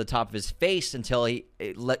back, to the top of his face until he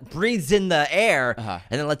breathes in the air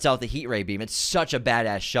and then lets out the heat ray beam. It's such a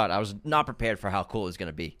badass shot. I was not prepared for how cool it was going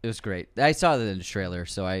to be. It was great. I saw it in the trailer,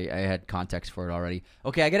 so I had context for it already.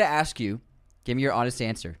 Okay, I got to ask you. Give me your honest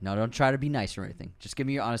answer. No, don't try to be nice or anything. Just give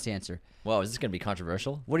me your honest answer. Whoa, is this going to be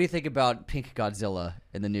controversial? What do you think about Pink Godzilla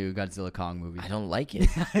in the new Godzilla Kong movie? I don't like it.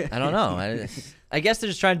 I don't know. I guess they're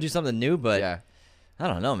just trying to do something new, but I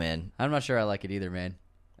don't know, man. I'm not sure I like it either, man.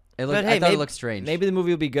 I thought it looked strange. Maybe the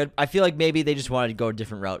movie will be good. I feel like maybe they just wanted to go a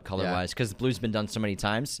different route color-wise because blue's been done so many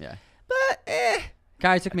times. Yeah. But,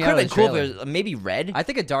 Kind of took me out of the cool trailer. if it was, maybe red. I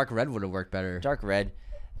think a dark red would have worked better. Dark red.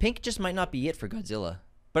 Pink just might not be it for Godzilla.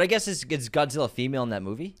 But I guess is Godzilla female in that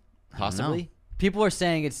movie? Possibly. People are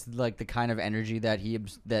saying it's like the kind of energy that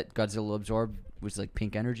Godzilla absorbed was like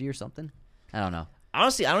pink energy or something. I don't know.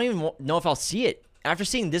 Honestly, I don't even know if I'll see it. After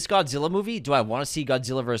seeing this Godzilla movie, do I want to see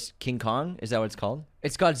Godzilla vs. King Kong? Is that what it's called?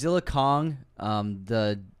 It's Godzilla Kong,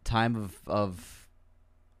 the time of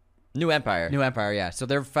New Empire. New Empire, yeah. So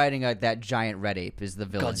they're fighting that giant red ape is the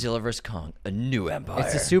villain. Godzilla vs. Kong. A new empire.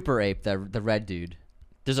 It's the super ape, the red dude.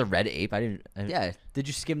 There's a red ape. Yeah. Did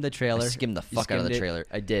you skim the trailer? I skimmed the fuck out of the trailer.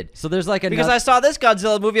 I did. So there's like because I saw this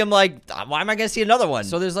Godzilla movie. I'm like, why am I going to see another one?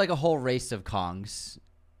 So there's like a whole race of Kongs.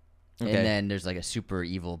 Okay. And then there's like a super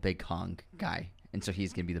evil big Kong guy. And so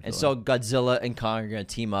he's going to be the villain. And so Godzilla and Kong are going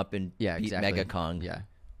to team up and beat exactly. Mega Kong. Yeah.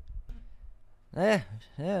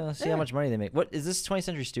 Let's see how much money they make. What is this? 20th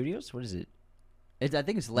Century Studios? What is it? I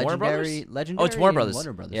think it's Legendary. Oh, it's Warner Brothers.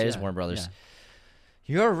 Yeah, it is Warner Brothers. Yeah.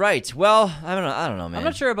 You're right. Well, I don't know, man. I'm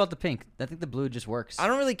not sure about the pink. I think the blue just works. I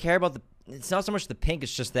don't really care about it's not so much the pink.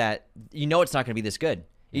 It's just that it's not going to be this good.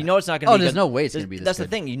 You know it's not going to be there's no way it's going to be this good. That's the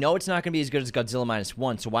thing. You know it's not going to be as good as Godzilla Minus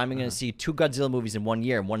One. So why am I going to see 2 Godzilla movies in 1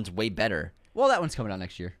 year and one's way better? Well, that one's coming out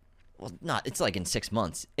next year. Well, not. It's like in 6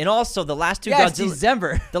 months. And also the last 2 Godzilla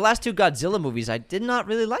December. The last 2 Godzilla movies I did not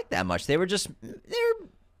really like that much. They're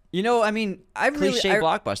I mean, cliche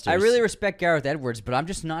blockbusters. I really respect Gareth Edwards, but I'm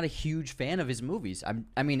just not a huge fan of his movies.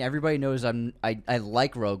 I mean, everybody knows I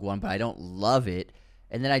like Rogue One, but I don't love it.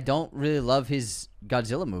 And then I don't really love his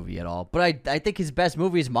Godzilla movie at all. But I think his best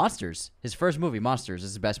movie is Monsters. His first movie, Monsters,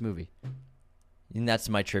 is the best movie. And that's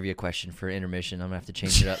my trivia question for intermission. I'm going to have to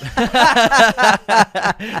change it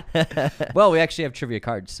up. Well, we actually have trivia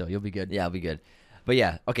cards, so you'll be good. Yeah, I'll be good. But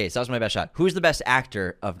yeah, okay, so that was my best shot. Who's the best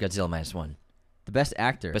actor of Godzilla Minus One? The best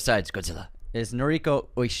actor besides Godzilla is Noriko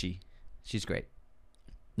Oishi. She's great.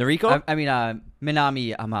 Noriko?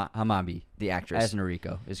 Minami Hamabi, the actress. As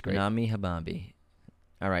Noriko is great. Minami Hamabi.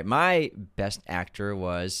 All right, my best actor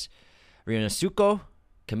was Ryunosuke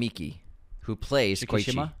Kamiki, who plays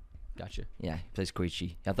Koichi. Gotcha. Yeah, he plays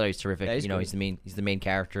Koichi. I thought he was terrific. Yeah, he's the main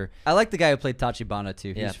character. I like the guy who played Tachibana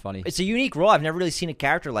too. He's funny. It's a unique role. I've never really seen a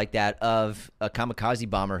character like that of a kamikaze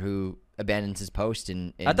bomber who abandons his post.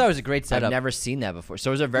 And I thought it was a great setup. I've never seen that before.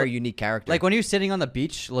 So it was a very unique character. Like when he was sitting on the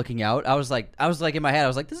beach looking out, I was like in my head, I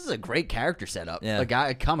was like, this is a great character setup. Yeah. A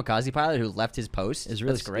kamikaze pilot who left his post. It's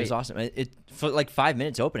really great. It was awesome. It for like 5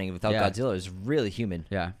 minutes opening without Godzilla, it was really human.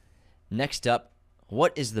 Yeah. Next up,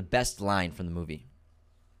 what is the best line from the movie?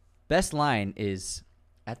 Best line is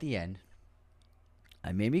at the end.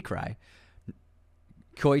 I made me cry.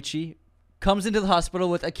 Koichi comes into the hospital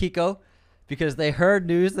with Akiko because they heard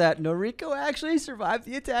news that Noriko actually survived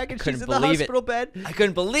the attack and she's in the hospital bed. I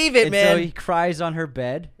couldn't believe it, man. So he cries on her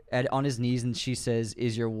bed on his knees and she says,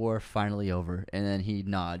 "Is your war finally over?" And then he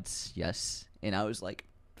nods, yes. And I was like,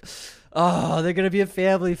 oh, they're going to be a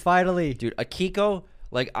family finally. Dude, Akiko,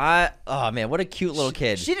 oh man, what a cute little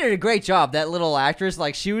kid. She did a great job, that little actress.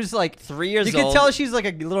 Like, she was like 3 years old. You could tell she's like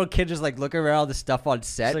a little kid just like looking around all the stuff on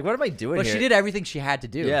set. She's like, what am I doing here? But she did everything she had to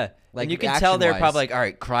do. Yeah. Like, and you can tell they're probably like, all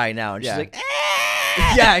right, cry now. And she's like,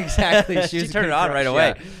 yeah, exactly. She turned it on right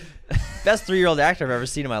away. Yeah. Best 3-year-old actor I've ever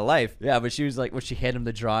seen in my life. Yeah, but she was like, when she handed him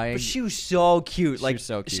the drawing. But she was so cute. She was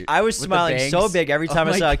so cute. I was smiling so big every time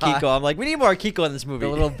I saw Akiko. I'm like, we need more Akiko in this movie.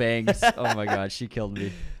 The little bangs. Oh my God, she killed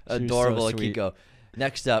me. Adorable so Akiko.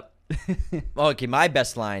 Next up. Okay, my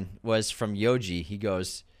best line was from Yoji. He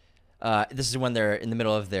goes, this is when they're in the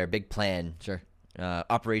middle of their big plan. Sure.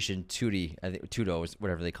 Operation Tootie, I think Tudo was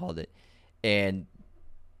whatever they called it. And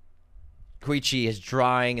Koichi is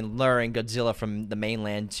drawing and luring Godzilla from the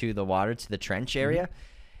mainland to the water, to the trench area.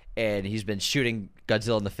 And he's been shooting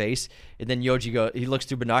Godzilla in the face. And then Yoji he looks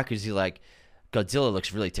through binoculars. He's like, Godzilla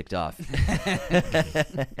looks really ticked off.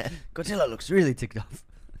 Godzilla looks really ticked off.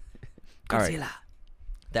 Godzilla. Right.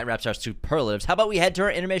 That wraps our superlatives. How about we head to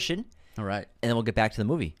our intermission? All right. And then we'll get back to the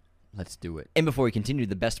movie. Let's do it. And before we continue,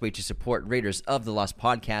 the best way to support Raiders of the Lost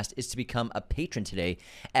Podcast is to become a patron today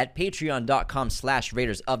at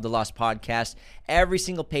patreon.com/Raiders of the Lost Podcast. Every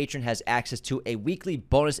single patron has access to a weekly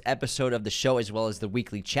bonus episode of the show, as well as the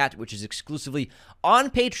weekly chat, which is exclusively on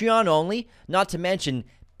Patreon only. Not to mention,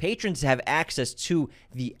 patrons have access to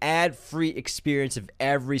the ad-free experience of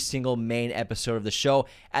every single main episode of the show.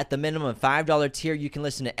 At the minimum $5 tier, you can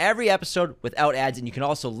listen to every episode without ads, and you can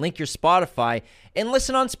also link your Spotify and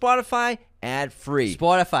listen on Spotify ad-free.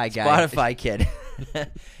 Spotify, guy. Spotify, kid.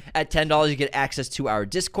 At $10, you get access to our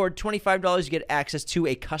Discord. $25, you get access to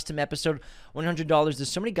a custom episode. $100, there's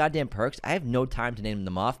so many goddamn perks. I have no time to name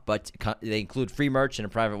them off, but they include free merch and a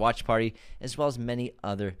private watch party, as well as many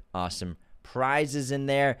other awesome prizes in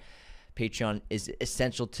there. Patreon is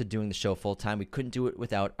essential to doing the show full time. We couldn't do it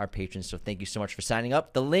without our patrons, so thank you so much for signing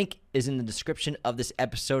up. The link is in the description of this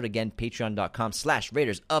episode. Again,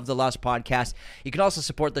 patreon.com/Raiders of the Lost Podcast. You can also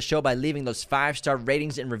support the show by leaving those 5-star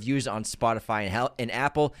ratings and reviews on Spotify and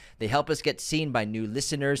Apple. They help us get seen by new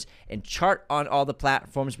listeners and chart on all the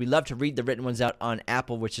platforms. We love to read the written ones out on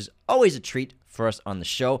Apple, which is always a treat for us on the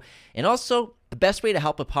show. And also, The best way to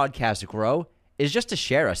help a podcast grow is just to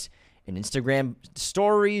share us in Instagram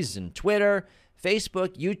stories and Twitter,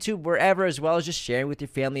 Facebook, YouTube, wherever, as well as just sharing with your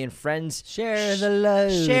family and friends. Share the love.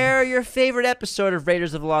 Share your favorite episode of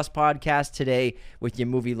Raiders of the Lost podcast today with your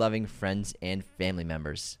movie-loving friends and family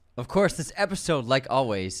members. Of course, this episode, like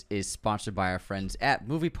always, is sponsored by our friends at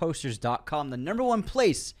movieposters.com, the #1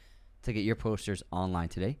 place to get your posters online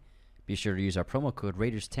today. Be sure to use our promo code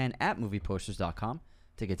Raiders10 at movieposters.com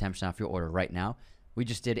to get 10% off your order right now. We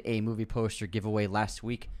just did a movie poster giveaway last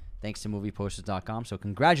week thanks to movieposters.com, so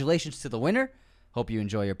congratulations to the winner. Hope you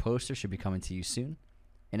enjoy your poster. Should be coming to you soon.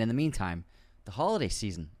 And in the meantime, the holiday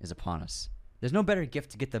season is upon us. There's no better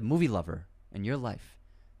gift to get the movie lover in your life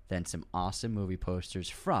than some awesome movie posters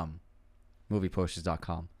from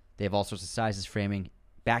movieposters.com. They have all sorts of sizes, framing,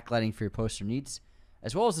 backlighting for your poster needs,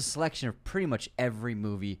 as well as a selection of pretty much every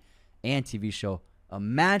movie and TV show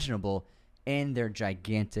imaginable in their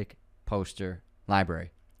gigantic poster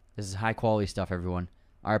library. This is high quality stuff, everyone.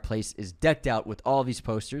 Our place is decked out with all these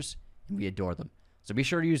posters, and we adore them. So be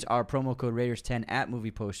sure to use our promo code Raiders10 at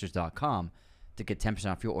movieposters.com to get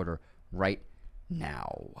 10% off your order right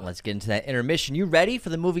now. Let's get into that intermission. You ready for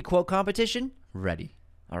the movie quote competition? Ready.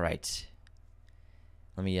 All right.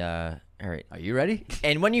 All right. Are you ready?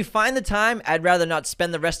 And when you find the time, I'd rather not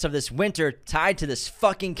spend the rest of this winter tied to this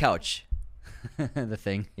fucking couch. The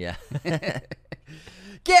thing. Yeah.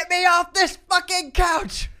 Get me off this fucking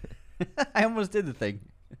couch! I almost did the thing.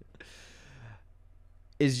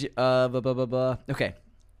 Okay.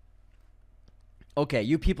 Okay,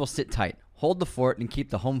 you people sit tight. Hold the fort and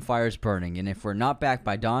keep the home fires burning. And if we're not back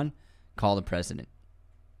by dawn, call the president.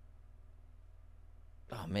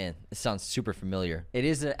 Oh, man. It sounds super familiar. It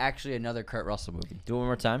is actually another Kurt Russell movie. Do it one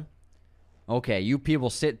more time. Okay, you people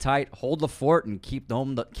sit tight, hold the fort, and keep the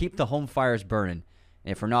home fires burning.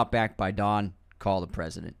 And if we're not back by dawn, call the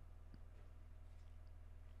president.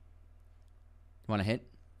 Want a hint?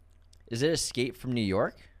 Is it Escape from New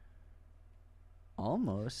York?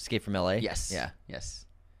 Almost. Escape from L.A.? Yes. Yeah. Yes.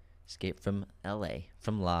 Escape from L.A.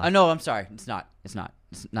 From La. No, I'm sorry. It's not. It's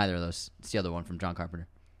neither of those. It's the other one from John Carpenter.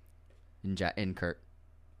 In Kurt.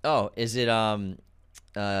 Oh, is it little?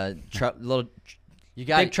 You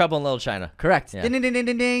got Big Trouble in Little China. Correct. Yeah. Ding, ding, ding, ding,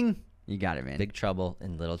 ding, ding. You got it, man. Big Trouble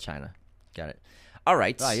in Little China. Got it. All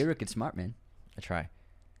right. Wow, you're looking smart, man. I try.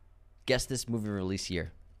 Guess this movie release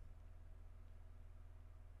year.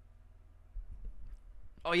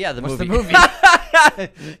 Oh yeah, What's movie. the movie?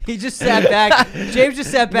 He just sat back. James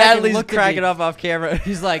just sat back Natalie's and looked cracking at me. off camera.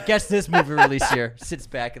 He's like, guess this movie release year. Sits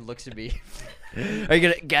back and looks at me. Are you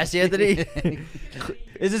gonna guess, Anthony?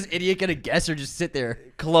 Is this idiot gonna guess or just sit there?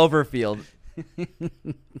 Cloverfield.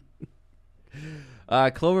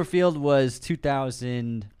 Cloverfield was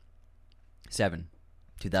 2007.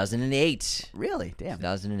 2008. Really? Damn.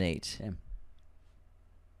 2008. Damn.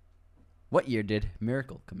 What year did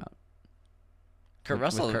Miracle come out? Kurt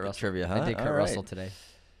Russell trivia, huh? I did Kurt Russell today.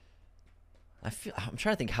 I'm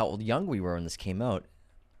trying to think how young we were when this came out.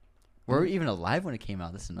 Were we even alive when it came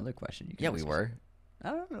out? That's another question. Yeah, we were.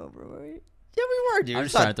 I don't know, bro. Yeah, we were, dude. I'm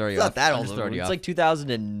just trying to throw you off. Not that I'm old. just throwing you It's off. like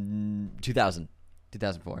 2000.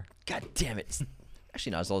 2004. God damn it. It's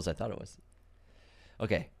actually not as old as I thought it was.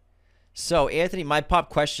 Okay. So, Anthony, my pop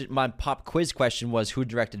quiz question was who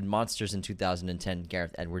directed Monsters in 2010.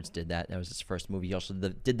 Gareth Edwards did that. That was his first movie. He also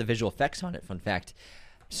did the visual effects on it. Fun fact.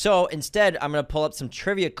 So, instead, I'm going to pull up some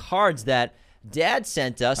trivia cards that Dad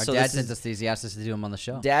sent us. Our dad sent us these. He asked us to do them on the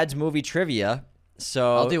show. Dad's movie trivia.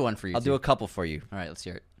 So I'll do one for you. I'll do a couple for you. All right, let's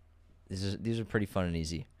hear it. These are pretty fun and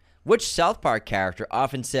easy. Which South Park character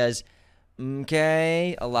often says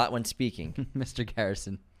 "okay" a lot when speaking? Mr.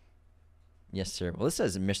 Garrison. Yes, sir. Well, this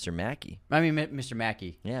says Mr. Mackey. I mean, Mr.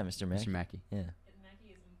 Mackey. Yeah, Mr. Mackey. Mr. Mackey. Yeah.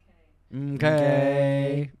 Mackey is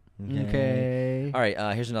okay. Okay. All right,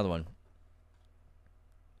 here's another one.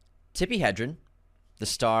 Tippi Hedren, the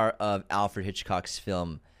star of Alfred Hitchcock's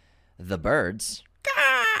film The Birds,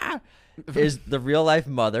 is the real-life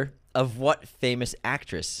mother of what famous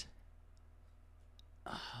actress?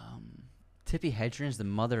 Tippi Hedren is the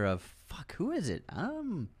mother of who is it? I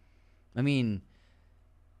mean,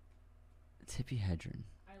 Tippi Hedren.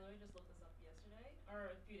 I literally just looked this up yesterday,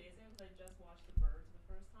 or a few days ago, because I just watched The Birds for the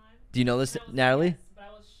first time. Do you know this, And I was Natalie? Yes, but I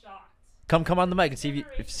was shocked. Come on the mic and see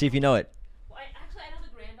if you know it. Well, I know the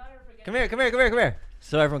granddaughter. Come here.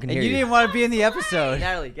 So everyone can And hear you you. didn't want to be in the episode.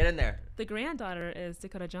 Natalie, get in there. The granddaughter is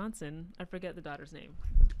Dakota Johnson. I forget the daughter's name.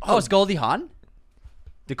 Oh, it's Goldie Hawn?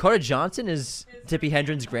 Dakota Johnson is Tippi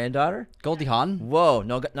Hedren's granddaughter? Goldie Hawn? Whoa,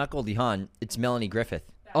 no, not Goldie Hawn. It's Melanie Griffith.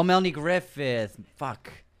 Oh, Melanie Griffith.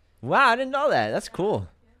 Fuck. Wow, I didn't know that. That's cool.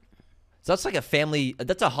 So that's like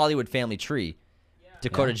that's a Hollywood family tree.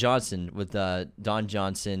 Dakota Johnson with Don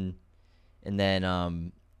Johnson, and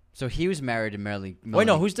then So he was married to Melanie. wait,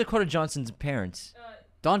 no, who's Dakota Johnson's parents?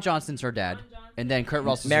 Don Johnson's her dad, Don Johnson. and then Kurt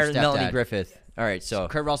Russell's her stepdad. Melanie Griffith. All right, so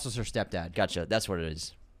Kurt Russell's her stepdad. gotcha. That's what it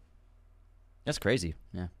is. That's crazy.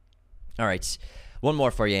 Yeah. All right, one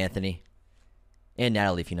more for you, Anthony, and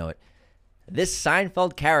Natalie, if you know it. This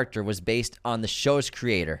Seinfeld character was based on the show's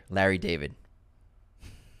creator, Larry David.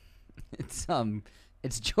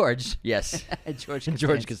 It's George. Yes, George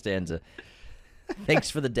George Costanza.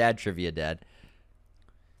 Thanks for the dad trivia, Dad.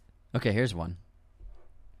 Okay, here's one.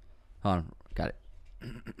 Hold on, got it.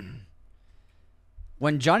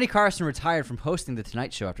 When Johnny Carson retired from hosting The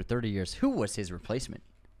Tonight Show after 30 years, who was his replacement?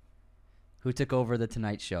 Who took over The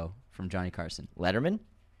Tonight Show from Johnny Carson? Letterman?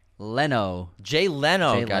 Leno. Jay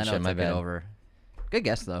Leno. Jay Gotcha, Leno my took it bad. over. Good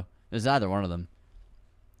guess, though. It was either one of them.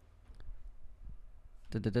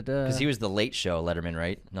 Because he was the Late Show, Letterman,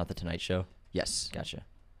 right? Not the Tonight Show. Yes. Gotcha.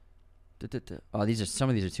 Oh, some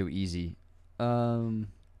of these are too easy.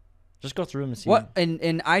 Just go through them and see. What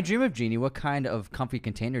in I Dream of Jeannie? What kind of comfy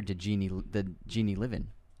container did Jeannie live in?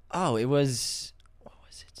 Oh, it was. What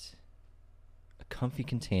was it? A comfy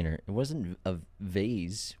container. It wasn't a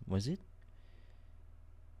vase, was it?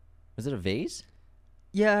 Was it a vase?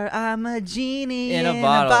 Yeah, I'm a genie In a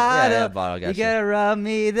bottle. Yeah, a bottle. You Gotcha. gotta rub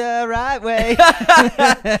me the right way.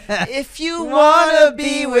 If you wanna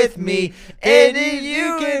be with me, and if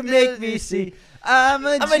you can make me see, I'm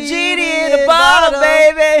a genie in a bottle,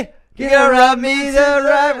 baby. You gotta rub me the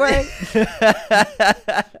right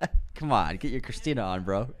way. Come on, get your Christina on,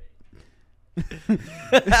 bro.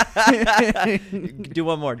 Do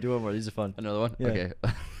one more. These are fun. Another one? Yeah. Okay.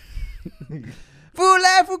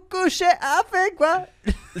 Voulez-vous coucher avec moi?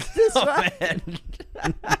 This one.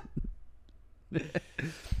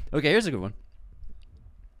 Okay, here's a good one.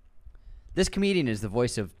 This comedian is the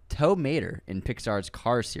voice of Tow Mater in Pixar's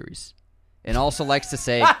Cars series, and also likes to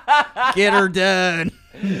say, "Get her done."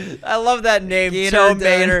 I love that name, Get Tow her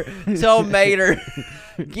Mater. Tow Mater.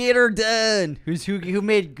 Get her done. Who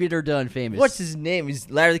made Get Her Done famous? What's his name?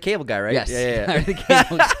 He's Larry the Cable Guy, right? Yes. Yeah. Larry the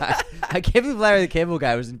Cable Guy. I can't believe Larry the Cable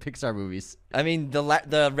Guy was in Pixar movies. I mean, the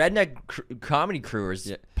redneck comedy crew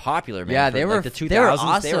is popular, man. Yeah, for, they were like, the 2000s. they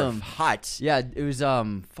were They were awesome. hot. Yeah, it was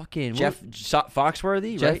fucking Jeff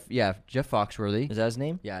Foxworthy, right? Jeff Foxworthy. Is that his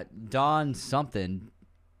name? Yeah, Don something.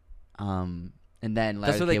 And then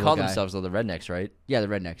Larry That's what the they Cable called Guy. themselves, though, the rednecks, right? Yeah, the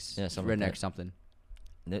Rednecks. Yeah, something like Redneck that. something.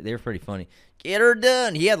 They were pretty funny. Get her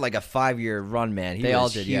done. He had like a 5-year run, man. He They was all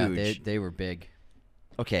did. huge. Yeah, they were big.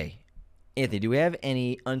 Okay, Anthony, do we have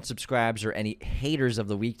any unsubscribes or any haters of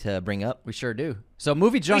the week to bring up? We sure do. So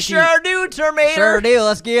Movie We Junkie. sure do, Terminator. Sure do.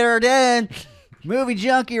 Let's get her done. Movie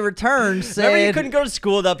Junkie returns. Said, Remember, you couldn't go to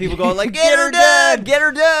school without people going like, "Get her done, get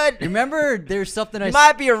her done." Remember, there's something You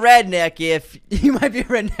might be a redneck if You might be a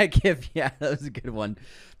redneck if that was a good one.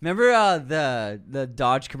 Remember the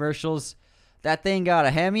Dodge commercials? That thing got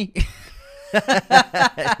a Hemi.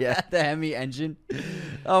 Yeah. The Hemi engine.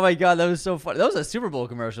 Oh my god, that was so funny. That was a Super Bowl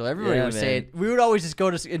commercial. Everybody Yeah, was man. saying. We would always just go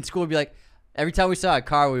in school and be like, every time we saw a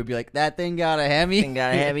car, we would be like, that thing got a Hemi. Thing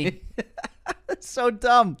got a Hemi. It's so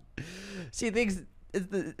dumb. See, things.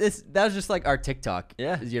 That was just like our TikTok.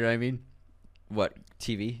 Yeah. You know what I mean? what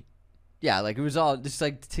TV? Yeah, like it was all just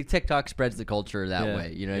like TikTok spreads the culture that Yeah.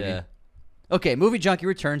 way. You know what I Yeah. mean? Okay, Movie Junkie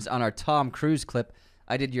returns on our Tom Cruise clip.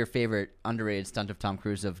 I did your favorite underrated stunt of Tom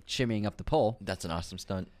Cruise of shimmying up the pole. That's an awesome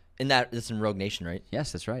stunt. That's in Rogue Nation, right?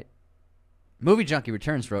 Yes, that's right. Movie Junkie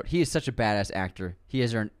returns wrote, he is such a badass actor. He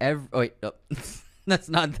has earned every... Oh, wait. Oh. That's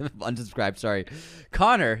not the unsubscribed, sorry.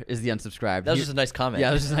 Connor is the unsubscribed. That was just a nice comment. Yeah,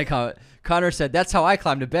 that was just a nice comment. Connor said, that's how I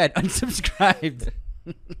climbed to bed. Unsubscribed.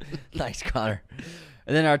 Nice, Connor.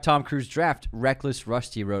 And then our Tom Cruise draft, Reckless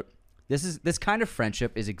Rusty wrote, this kind of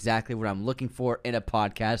friendship is exactly what I'm looking for in a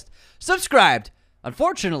podcast. Subscribed.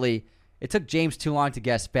 Unfortunately, it took James too long to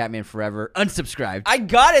guess Batman Forever. Unsubscribed. I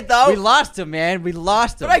got it though. We lost him, man. We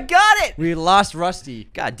lost him. But I got it. We lost Rusty.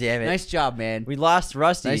 God damn it. Nice job, man. We lost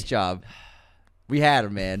Rusty. Nice job. We had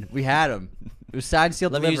him, man. We had him. It was signed,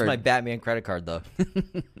 sealed, Let me delivered. use my Batman credit card though.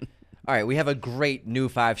 All right, we have a great new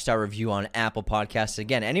 5-star review on Apple Podcasts.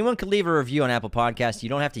 Again, anyone can leave a review on Apple Podcasts. You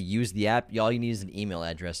don't have to use the app. All you need is an email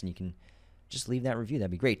address, and you can just leave that review.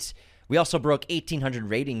 That'd be great. We also broke 1,800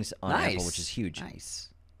 ratings on Apple, which is huge. Nice.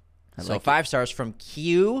 So 5 stars from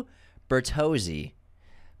Q Bertozzi.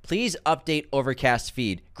 Please update Overcast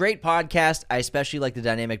feed. Great podcast. I especially like the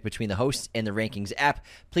dynamic between the hosts and the rankings app.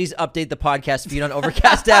 Please update the podcast feed on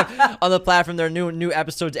Overcast app on the platform. There are new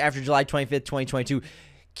episodes after July 25th, 2022.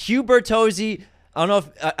 Q Bertozzi, I don't know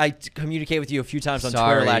if I communicate with you a few times on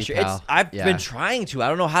Sorry, Twitter last year. pal. I've Yeah. been trying to. I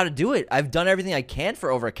don't know how to do it. I've done everything I can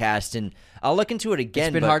for Overcast, and I'll look into it again.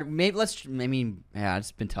 It's been but hard. Maybe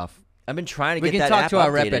it's been tough. I've been trying to We get can that talk app to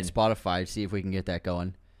our rep updated. at Spotify, see if we can get that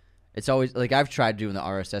going. It's always like I've tried doing the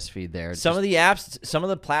RSS feed there. Some of the apps, some of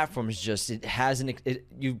the platforms, just it hasn't.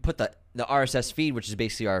 You put the RSS feed, which is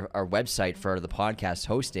basically our website for the podcast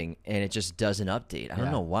hosting, and it just doesn't update. I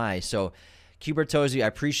don't know why. So, Cubertosi, I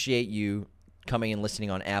appreciate you coming and listening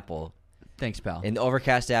on Apple. Thanks, pal. In the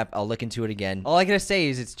Overcast app, I'll look into it again. All I gotta say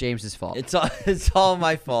is it's James's fault. It's all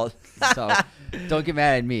my fault. So don't get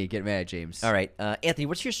mad at me. Get mad at James. All right, Anthony,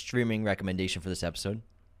 what's your streaming recommendation for this episode?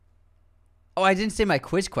 Oh, I didn't say my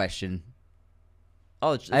quiz question.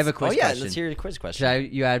 Oh, I have a quiz yeah, question. let's hear your quiz question.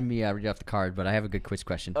 You had me read off the card, but I have a good quiz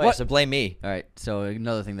question. Oh, yeah, so blame me. All right, so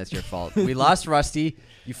another thing that's your fault. We lost Rusty.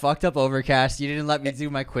 You fucked up Overcast. You didn't let me do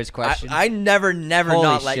my quiz question. I never Holy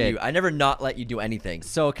not let shit. you. I never not let you do anything.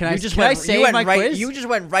 So can You I just can went, I say you went my right, quiz? You just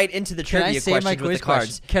went right into the Can I trivia say my questions with quiz the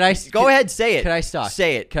cards. question? Can I Go ahead, say it. Can I stalk?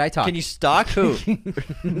 Say it. Can I talk? Can you stalk who?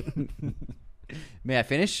 May I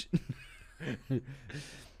finish?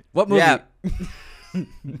 What movie? Yeah.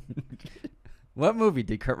 What movie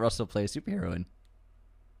did Kurt Russell play a superhero in?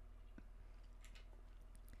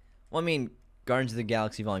 Well, I mean, Guardians of the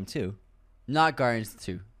Galaxy Volume 2. Not Guardians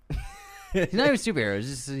 2. He's not even a superhero.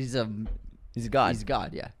 He's a god. He's a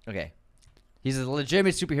god, yeah. Okay. He's a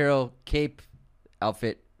legitimate superhero, cape,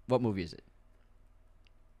 outfit. What movie is it?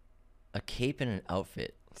 A cape and an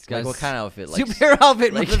outfit. got Like a what kind of outfit? Like superhero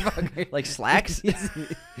outfit, like- motherfucker. like slacks?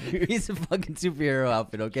 He's a fucking superhero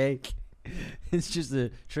outfit, okay? It's just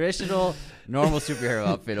a traditional, normal superhero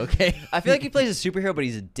outfit, okay? I feel like he plays a superhero, but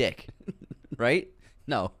he's a dick. Right?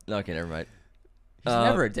 No, Okay, never mind. he's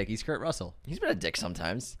never a dick. He's Kurt Russell. He's been a dick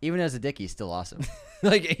sometimes. Even as a dick, he's still awesome.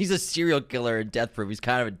 Like, he's a serial killer in Death Proof. He's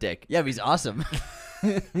kind of a dick. Yeah, but he's awesome.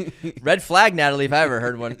 Red flag, Natalie, if I ever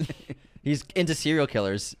heard one. He's into serial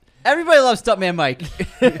killers. Everybody loves Stuntman Mike.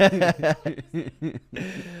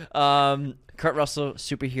 Kurt Russell,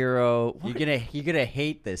 superhero. You're gonna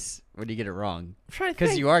hate this when you get it wrong. I'm trying to Because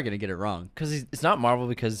think. you are gonna get it wrong. Because it's not Marvel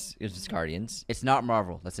because it's Guardians. It's not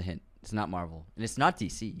Marvel. That's a hint. It's not Marvel, and it's not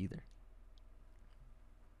DC either.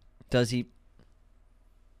 Does he?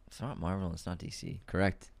 It's not Marvel. It's not DC.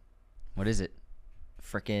 Correct. What is it?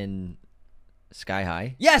 Frickin' Sky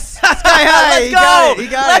High. Yes, Sky High. Let's go. You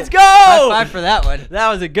got Let's it. go. High five for that one. That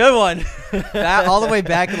was a good one. That, all the way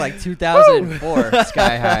back in like 2004.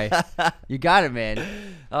 Sky High. You got it, man.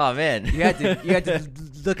 Oh man, You had to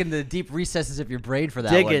look in the deep recesses of your brain for that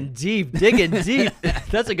digging one. deep, digging deep.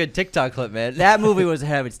 That's a good TikTok clip, man. That movie was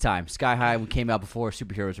ahead of its time. Sky High came out before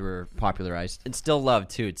superheroes were popularized. It's still loved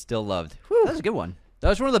too. It's still loved. That was a good one. That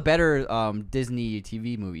was one of the better Disney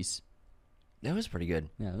TV movies. That was pretty good.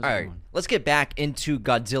 Yeah, that was All a good right, one. let's get back into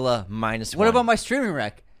Godzilla Minus What One. about my streaming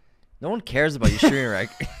rec? No one cares about your streaming rec.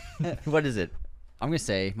 What is it? I'm going to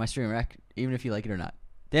say my streaming rec, even if you like it or not.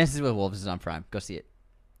 Dances with Wolves is on Prime. Go see it.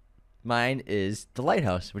 Mine is The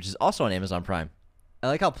Lighthouse, which is also on Amazon Prime. I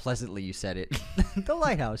like how pleasantly you said it. The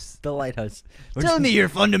Lighthouse. The Lighthouse. Tell me you're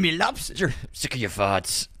fond of me lobster. Sick of your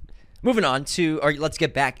farts. Moving on to, or let's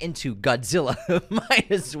get back into Godzilla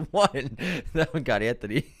Minus One. That one got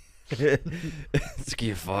Anthony. Sick of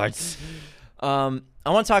your farts. I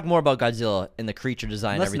want to talk more about Godzilla and the creature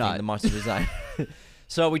design, Let's everything, not. the monster design.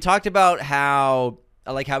 So we talked about how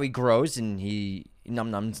I like how he grows and he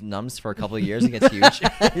nums for a couple of years and gets huge.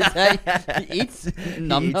 He eats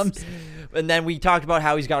nums. And then we talked about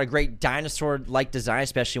how he's got a great dinosaur-like design,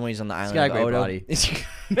 especially when he's on the island. got a of great Odo. body.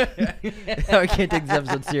 I can't take this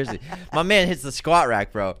episode seriously. My man hits the squat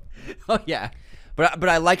rack, bro. Oh, yeah. But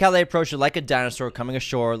I like how they approach it like a dinosaur coming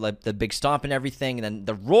ashore, like the big stomp and everything, and then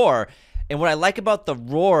the roar. And what I like about the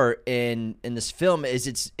roar in this film is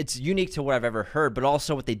it's unique to what I've ever heard, but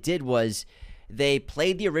also what they did was they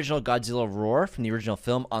played the original Godzilla roar from the original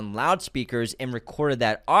film on loudspeakers and recorded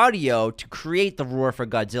that audio to create the roar for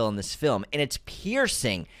Godzilla in this film. And it's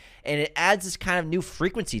piercing, and it adds this kind of new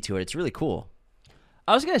frequency to it. It's really cool.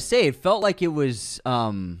 I was going to say, it felt like it was,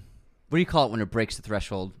 what do you call it when it breaks the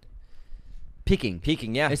threshold? Peaking.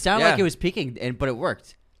 Peaking, yeah. It sounded like it was peaking, but it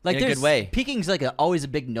worked. Like In a good there's way. Peaking's like always a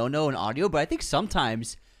big no-no in audio, but I think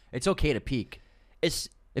sometimes it's okay to peak It's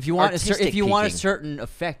if you want artistic if you want a peaking. certain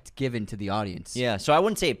effect given to the audience. Yeah, so I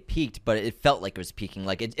wouldn't say it peaked, but it felt like it was peaking.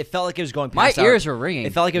 Like it felt like it was going My past ears were ringing.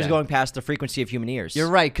 It felt like it was Yeah. going past the frequency of human ears. You're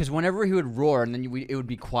right, because whenever he would roar and then it would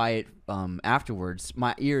be quiet afterwards,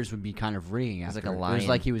 my ears would be kind of ringing. was like after. a It was lion.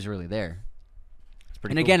 like he was really there. It's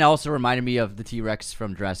pretty And cool. again, it also reminded me of the T-Rex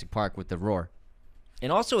from Jurassic Park with the roar.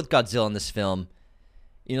 And also with Godzilla in this film,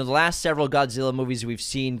 The last several Godzilla movies we've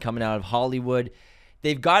seen coming out of Hollywood,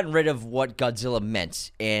 they've gotten rid of what Godzilla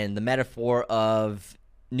meant and the metaphor of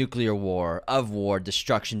nuclear war,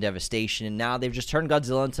 destruction, devastation, and now they've just turned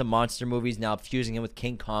Godzilla into monster movies, now fusing him with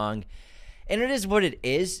King Kong. And it is what it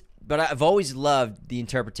is, but I've always loved the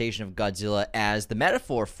interpretation of Godzilla as the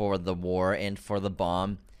metaphor for the war and for the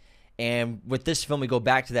bomb. And with this film, we go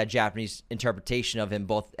back to that Japanese interpretation of him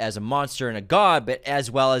both as a monster and a god, but as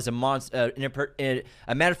well as a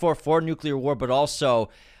metaphor for nuclear war, but also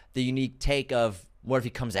the unique take of what if he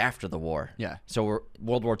comes after the war? Yeah. So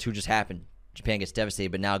World War II just happened. Japan gets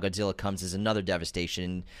devastated, but now Godzilla comes as another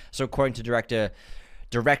devastation. So according to director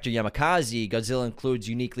Yamakaze, Godzilla includes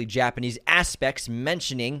uniquely Japanese aspects,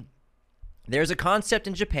 mentioning there's a concept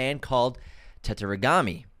in Japan called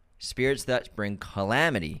tetragami, spirits that bring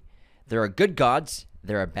calamity. There are good gods,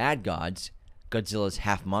 there are bad gods. Godzilla's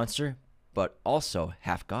half monster, but also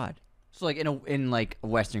half god. So like in like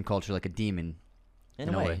Western culture, like a demon.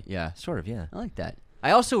 In a way. Yeah. Sort of, yeah. I like that.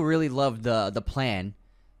 I also really love the plan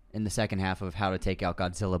in the second half of how to take out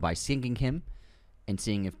Godzilla by sinking him and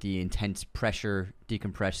seeing if the intense pressure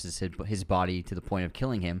decompresses his body to the point of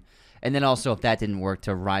killing him. And then also if that didn't work,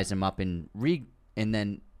 to rise him up and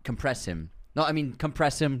then compress him. No, I mean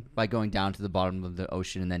compress him by going down to the bottom of the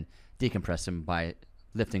ocean and then decompress him by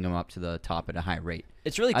lifting him up to the top at a high rate.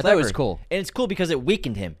 It's really clever. I thought it was cool. And it's cool because it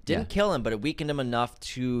weakened him. Didn't kill him, but it weakened him enough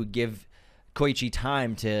to give Koichi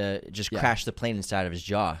time to just crash the plane inside of his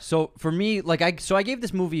jaw. So for me, I gave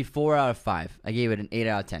this movie 4 out of 5. I gave it an 8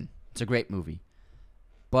 out of 10. It's a great movie.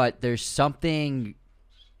 But there's something...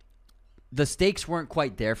 The stakes weren't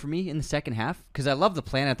quite there for me in the second half because I love the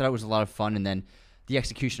plan. I thought it was a lot of fun, and then the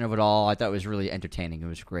execution of it all, I thought was really entertaining. It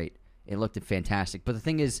was great. It looked fantastic. But the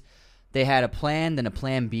thing is, they had a plan, then a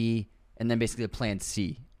plan B, and then basically a plan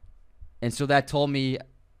C. And so that told me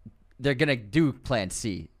they're going to do plan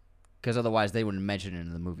C because otherwise they wouldn't mention it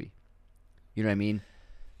in the movie. You know what I mean?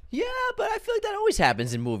 Yeah, but I feel like that always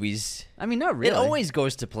happens in movies. I mean, not really. It always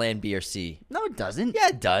goes to plan B or C. No, it doesn't. Yeah,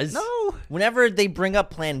 it does. No. Whenever they bring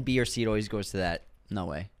up plan B or C, it always goes to that. No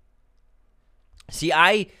way. See,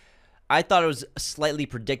 I thought it was slightly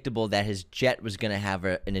predictable that his jet was going to have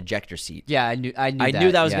an ejector seat. Yeah, I knew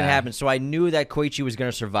that was going to happen, so I knew that Koichi was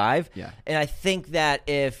going to survive. Yeah. And I think that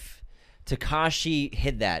if Takashi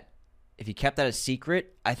hid that, if he kept that a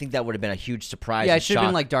secret, I think that would have been a huge surprise. Yeah, it should have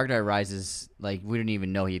been like Dark Knight Rises. Like, we didn't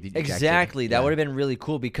even know he ejected. Exactly. That would have been really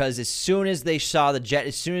cool because as soon as they saw the jet,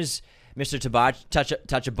 as soon as Mr.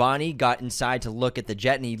 Tachibana got inside to look at the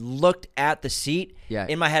jet and he looked at the seat,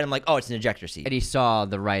 in my head I'm like, oh, it's an ejector seat. And he saw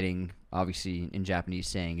the writing, obviously, in Japanese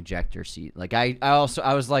saying ejector seat. Like, I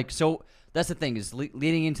was like, so that's the thing is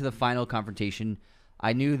leading into the final confrontation,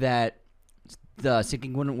 I knew that the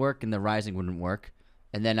sinking wouldn't work and the rising wouldn't work.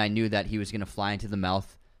 And then I knew that he was going to fly into the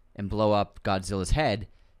mouth and blow up Godzilla's head,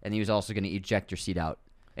 and he was also going to eject your seat out.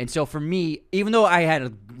 And so for me, even though I had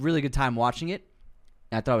a really good time watching it,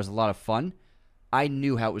 and I thought it was a lot of fun, I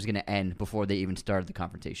knew how it was going to end before they even started the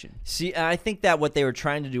confrontation. See, I think that what they were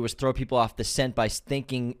trying to do was throw people off the scent by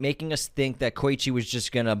making us think that Koichi was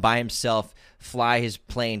just going to, by himself, fly his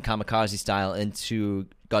plane kamikaze style into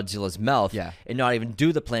Godzilla's mouth and not even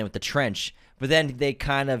do the plan with the trench. But then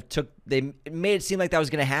they made it seem like that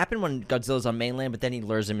was going to happen when Godzilla's on mainland, but then he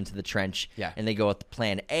lures him into the trench, and they go with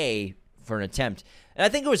plan A for an attempt. And I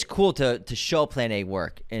think it was cool to show plan A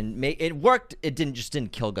work, and it worked. It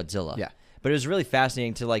didn't kill Godzilla. Yeah. But it was really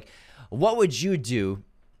fascinating to what would you do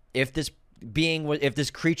if this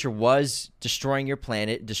creature was destroying your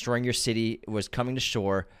planet, destroying your city, was coming to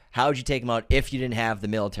shore? How would you take him out if you didn't have the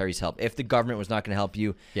military's help? If the government was not going to help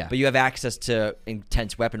you, but you have access to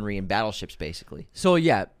intense weaponry and battleships, basically. So,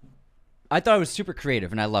 yeah, I thought it was super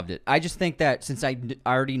creative, and I loved it. I just think that since I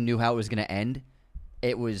already knew how it was going to end,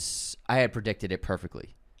 I had predicted it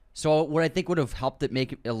perfectly. So what I think would have helped it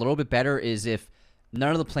make it a little bit better is if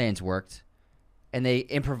none of the plans worked, and they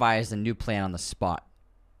improvised a new plan on the spot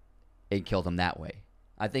and killed him that way.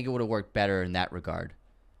 I think it would have worked better in that regard.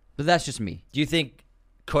 But that's just me. Do you think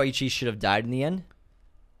Koichi should have died in the end?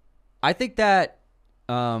 I think that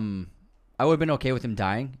I would have been okay with him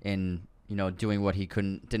dying and doing what he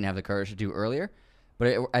didn't have the courage to do earlier.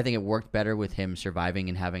 But I think it worked better with him surviving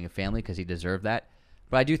and having a family because he deserved that.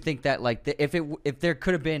 But I do think that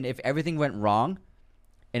if everything went wrong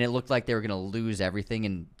and it looked like they were going to lose everything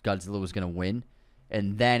and Godzilla was going to win,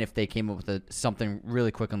 and then if they came up with something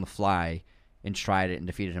really quick on the fly and tried it and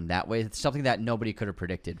defeated him that way, it's something that nobody could have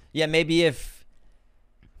predicted. Yeah, maybe if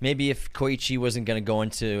Koichi wasn't going to go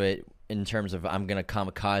into it in terms of I'm going to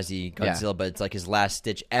kamikaze Godzilla, but it's like his last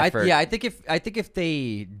ditch effort. I think if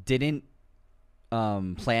they didn't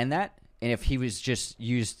plan that And if he was just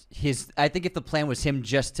used I think if the plan was him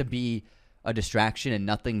just to be a distraction and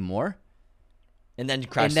nothing more, and then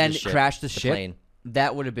crash the ship, plane,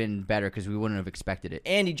 that would have been better because we wouldn't have expected it.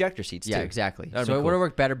 And ejector seats, too. Yeah, exactly. That'd so be it cool. would have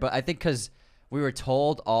worked better, but I think because we were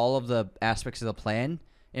told all of the aspects of the plan,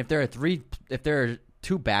 if there are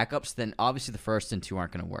two backups, then obviously the first and two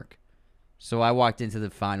aren't going to work. So I walked into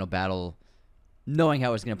the final battle knowing how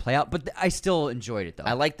it was going to play out, but I still enjoyed it, though.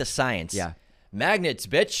 I like the science. Yeah. Magnets,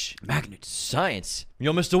 bitch. Magnets. Science.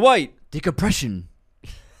 Yo, Mr. White. Decompression.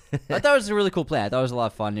 I thought it was a really cool play. I thought it was a lot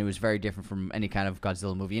of fun. It was very different from any kind of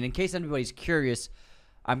Godzilla movie. And in case anybody's curious,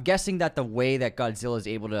 I'm guessing that the way that Godzilla is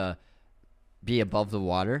able to be above the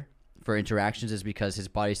water for interactions is because his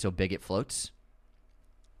body's so big it floats.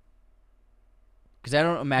 Because I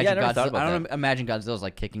don't imagine Godzilla's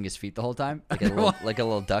like kicking his feet the whole time, like a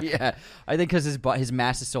little duck. Yeah, I think because his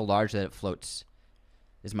mass is so large that it floats.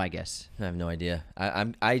 Is my guess. I have no idea.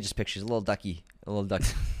 I just picture a little duck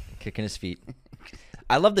kicking his feet.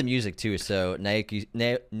 I love the music too. So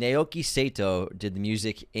Naoki Sato did the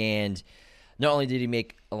music, and not only did he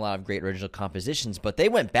make a lot of great original compositions, but they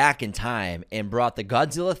went back in time and brought the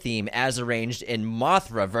Godzilla theme as arranged in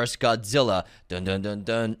Mothra vs. Godzilla. Dun dun dun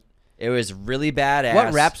dun. It was really badass.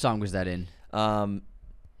 What rap song was that in? That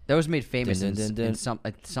was made famous in some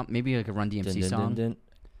maybe like a Run DMC song.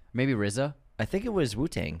 Maybe RZA. I think it was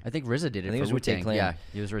Wu-Tang. I think RZA did it. I think it was Wu-Tang Clan. Yeah,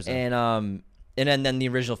 it was RZA. And then the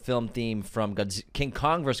original film theme from King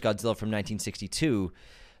Kong vs. Godzilla from 1962.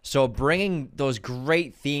 So bringing those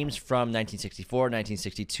great themes from 1964,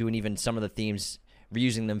 1962, and even some of the themes,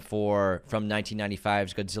 reusing them from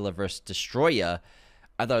 1995's Godzilla vs. Destroya,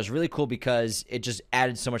 I thought it was really cool because it just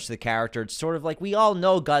added so much to the character. It's sort of like we all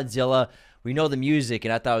know Godzilla, we know the music,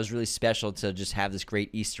 and I thought it was really special to just have this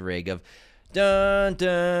great Easter egg of dun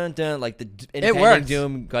dun dun, like the Impending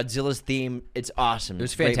Doom, Godzilla's theme. It's awesome. It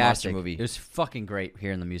was fantastic. Great monster movie. It was fucking great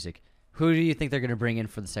hearing the music. Who do you think they're going to bring in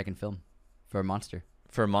for the second film for a monster?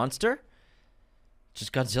 For a monster?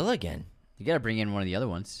 Just Godzilla again. You got to bring in one of the other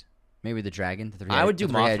ones. Maybe the dragon. I would do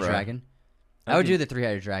Mothra. Dragon. I would do the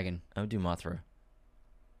three-headed dragon. I would do Mothra.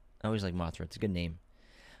 I always like Mothra. It's a good name.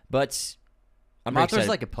 But Mothra's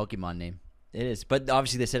like a Pokemon name. It is. But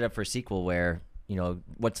obviously they set it up for a sequel where,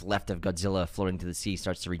 what's left of Godzilla floating to the sea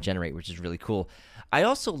starts to regenerate, which is really cool. I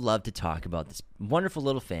also love to talk about this wonderful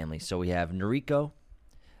little family. So we have Noriko,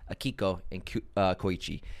 Akiko, and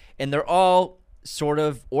Koichi. And they're all sort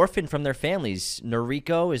of orphaned from their families.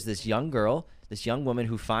 Noriko is this young girl, this young woman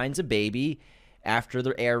who finds a baby after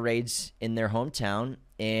the air raids in their hometown,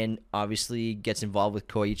 and obviously gets involved with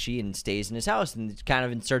Koichi and stays in his house and kind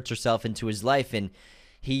of inserts herself into his life. And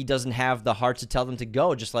he doesn't have the heart to tell them to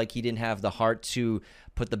go, just like he didn't have the heart to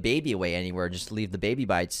put the baby away anywhere, just leave the baby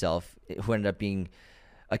by itself, who ended up being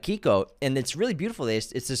Akiko. And it's really beautiful.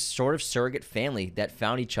 It's this sort of surrogate family that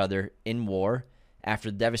found each other in war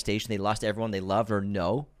after the devastation. They lost everyone they loved or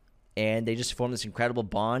know, and they just formed this incredible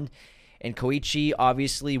bond. And Koichi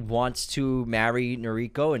obviously wants to marry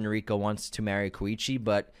Noriko, and Noriko wants to marry Koichi.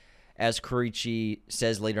 But as Koichi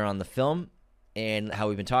says later on in the film, and how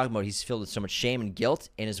we've been talking about, he's filled with so much shame and guilt,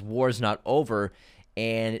 and his war's not over.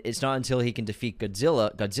 And it's not until he can defeat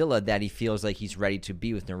Godzilla that he feels like he's ready to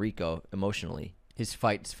be with Noriko emotionally. His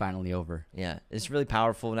fight's finally over. Yeah, it's really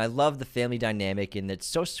powerful, and I love the family dynamic, and it's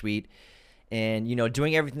so sweet. And,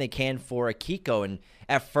 doing everything they can for Akiko. And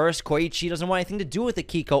at first, Koichi doesn't want anything to do with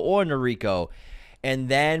Akiko or Noriko. And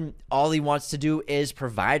then all he wants to do is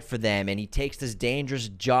provide for them. And he takes this dangerous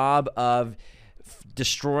job of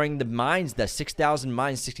destroying the mines, the 60,000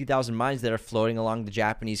 mines that are floating along the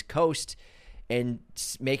Japanese coast, and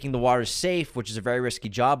making the water safe, which is a very risky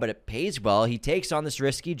job, but it pays well. He takes on this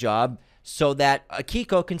risky job so that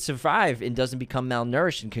Akiko can survive and doesn't become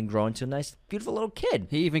malnourished and can grow into a nice, beautiful little kid.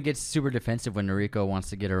 He even gets super defensive when Noriko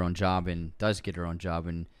wants to get her own job and does get her own job.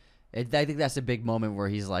 And I think that's a big moment where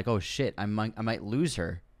he's like, oh, shit, I might lose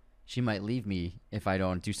her. She might leave me if I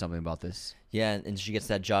don't do something about this. Yeah, and she gets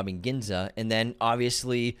that job in Ginza. And then,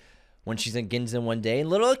 obviously, when she's in Ginza one day,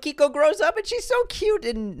 little Akiko grows up and she's so cute.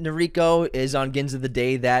 And Noriko is on Ginza the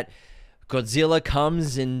day that Godzilla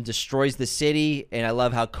comes and destroys the city, and I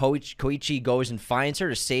love how Koichi goes and finds her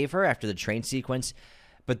to save her after the train sequence.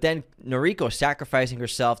 But then Noriko sacrificing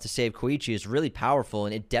herself to save Koichi is really powerful,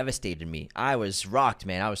 and it devastated me. I was rocked,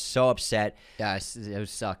 man. I was so upset. Yeah, it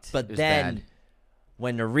sucked. But it was then bad.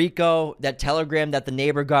 When Noriko, that telegram that the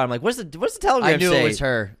neighbor got, I'm like, what's the telegram I knew say? It was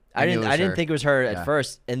her. I didn't think it was her at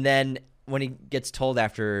first. And then when he gets told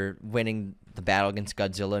after winning the battle against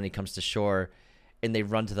Godzilla and he comes to shore, and they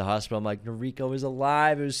run to the hospital. I'm like, Noriko is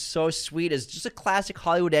alive. It was so sweet. It's just a classic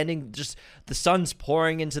Hollywood ending. Just the sun's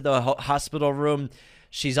pouring into the hospital room.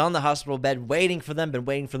 She's on the hospital bed waiting for them, been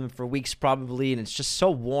waiting for them for weeks probably, and it's just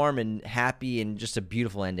so warm and happy and just a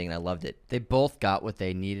beautiful ending, and I loved it. They both got what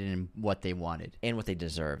they needed and what they wanted. And what they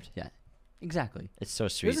deserved. Yeah, exactly. It's so It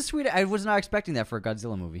sweet. was a sweet. I was not expecting that for a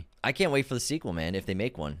Godzilla movie. I can't wait for the sequel, man, if they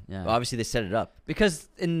make one. Yeah. Well, obviously, they set it up. Because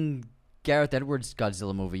in Gareth Edwards'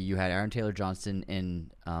 Godzilla movie, you had Aaron Taylor Johnson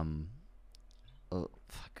and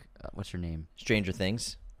what's her name? Stranger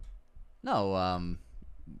Things. No,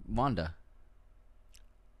 Wanda.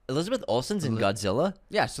 Elizabeth Olsen's in Godzilla?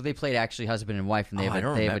 Yeah, so they played actually husband and wife, and they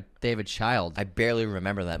have a child. I barely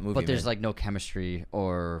remember that movie, But there's man. like no chemistry,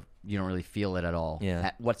 or you don't really feel it at all,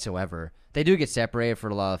 whatsoever. They do get separated for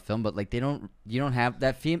a lot of film, but like you don't have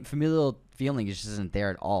that familial feeling. Just isn't there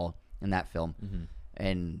at all in that film. Mm-hmm.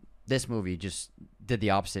 And this movie just did the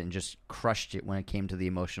opposite and just crushed it when it came to the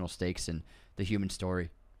emotional stakes and the human story.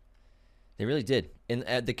 They really did.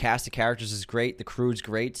 And the cast of characters is great. The crew's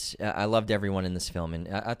great. I loved everyone in this film. And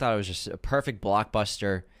I thought it was just a perfect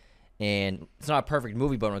blockbuster. And it's not a perfect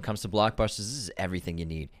movie, but when it comes to blockbusters, this is everything you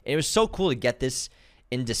need. And it was so cool to get this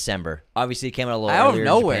in December. Obviously, it came out a little out earlier of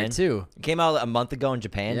nowhere, in Japan. too. It came out a month ago in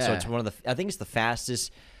Japan. So Yeah. it's I think it's the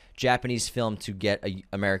fastest Japanese film to get a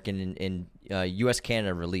American in U.S.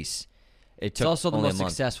 Canada release. It took It's also the only most a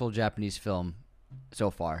month. successful Japanese film so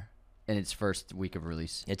far in its first week of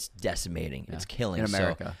release. It's decimating. Yeah. It's killing. In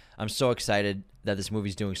America. So I'm so excited that this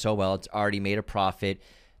movie's doing so well. It's already made a profit.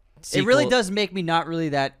 It really does make me not really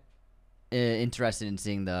that interested in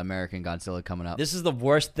seeing the American Godzilla coming up. This is the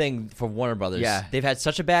worst thing for Warner Brothers. Yeah. They've had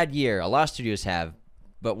such a bad year. A lot of studios have.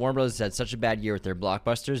 But Warner Brothers had such a bad year with their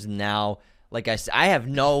blockbusters. And now, like I said, I have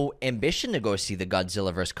no ambition to go see the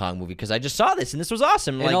Godzilla vs. Kong movie because I just saw this and this was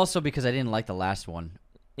awesome. And Like, also because I didn't like the last one.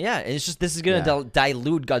 yeah, and it's just this is going to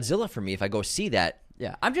dilute Godzilla for me if I go see that.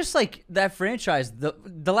 Yeah, I'm just like that franchise, the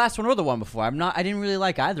last one or the one before. I didn't really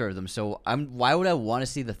like either of them. So why would I want to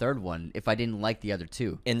see the third one if I didn't like the other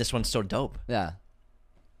two? And this one's so dope. Yeah.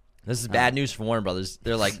 This is bad news for Warner Brothers.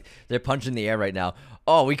 They're punching the air right now.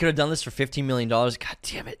 Oh, we could have done this for $15 million. God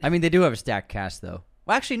damn it. I mean, they do have a stacked cast though.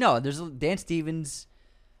 Well, actually, no. There's Dan Stevens.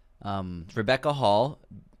 Rebecca Hall,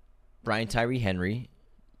 Brian Tyree Henry.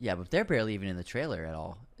 Yeah, but they're barely even in the trailer at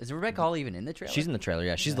all. Is Rebecca Hall even in the trailer? She's in the trailer,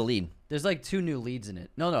 yeah. She's the lead. There's like 2 new leads in it.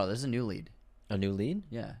 No, there's a new lead. A new lead?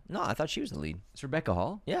 Yeah. No, I thought she was the lead. It's Rebecca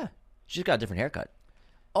Hall? Yeah. She's got a different haircut.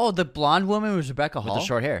 Oh, the blonde woman was Rebecca Hall? With the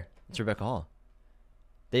short hair. It's Rebecca Hall.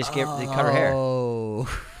 They cut her hair. Oh.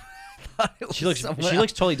 She looks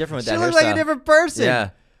totally different with that She hairstyle. looks like a different person. Yeah.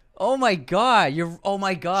 Oh my god. Oh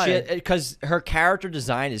my god. Because her character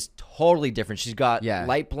design is totally different. She's got Yeah.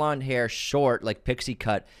 light blonde hair, short, like pixie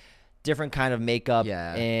cut, different kind of makeup,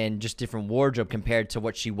 Yeah. and just different wardrobe compared to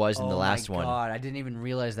what she was in the last one. Oh my god. I didn't even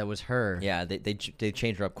realize that was her. Yeah, they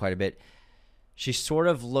changed her up quite a bit. She sort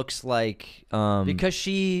of looks like Because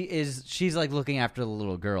she's like looking after the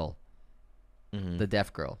little girl. The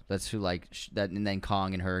deaf girl. That's who that, and then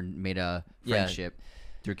Kong and her made a friendship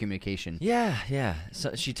through communication. yeah.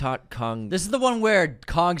 So she taught Kong. This is the one where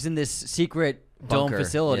Kong's in this secret Bunker, dome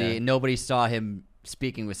facility yeah. and nobody saw him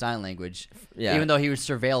speaking with sign language. Yeah. Even though he was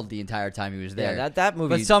surveilled the entire time he was there. Yeah, that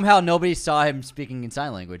movie. But somehow nobody saw him speaking in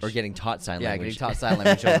sign language. or getting taught sign language. getting taught sign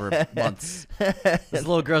language over months. This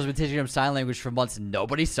little girl's been teaching him sign language for months and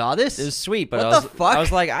nobody saw this? It was sweet, but What the fuck? I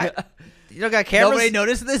was like, you don't got cameras? Nobody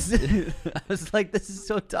noticed this? I was like, this is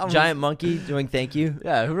so dumb. Giant monkey doing thank you.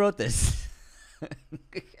 Yeah, who wrote this?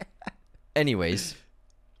 Anyways,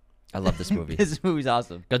 I love this movie. This movie's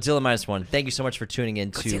awesome. Godzilla Minus One. Thank you so much for tuning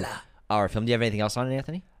in to our film. Do you have anything else on it,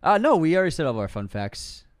 Anthony? No, we already said all of our fun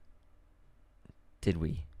facts. Did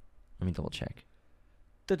we? Let me double check.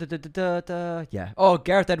 Yeah. Oh,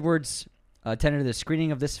 Gareth Edwards attended the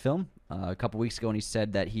screening of this film a couple weeks ago, and he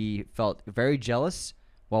said that he felt very jealous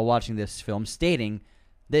while watching this film, stating,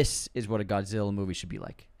 "This is what a Godzilla movie should be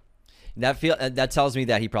like." That tells me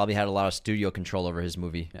that he probably had a lot of studio control over his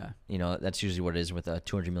movie. Yeah. You know, that's usually what it is with a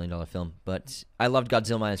 $200 million film. But I loved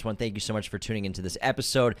Godzilla Minus One. Thank you so much for tuning into this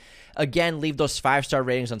episode. Again, leave those 5-star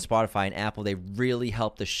ratings on Spotify and Apple. They really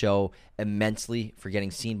help the show immensely for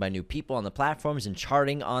getting seen by new people on the platforms and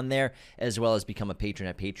charting on there, as well as become a patron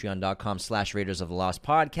at patreon.com/Raiders of the Lost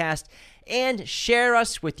Podcast. And share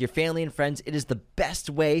us with your family and friends. It is the best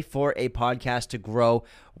way for a podcast to grow.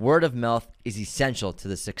 Word of mouth is essential to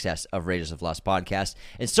the success of Raiders of the Lost Podcast.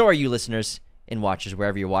 And so are you listeners and watchers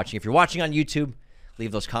wherever you're watching. If you're watching on YouTube,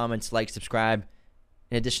 leave those comments, like, subscribe,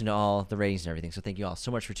 in addition to all the ratings and everything. So thank you all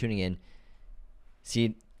so much for tuning in.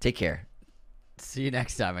 Take care. See you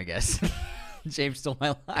next time, I guess. James stole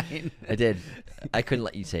my line. I did. I couldn't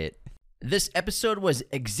let you say it. This episode was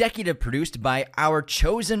executive produced by our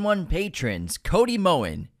chosen one patrons, Cody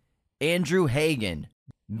Moen, Andrew Hagan,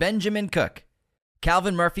 Benjamin Cook,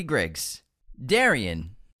 Calvin Murphy-Griggs,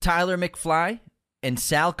 Darian, Tyler McFly, and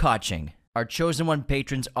Sal Koching. Our Chosen One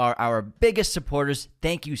patrons are our biggest supporters.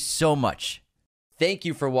 Thank you so much. Thank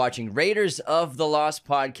you for watching Raiders of the Lost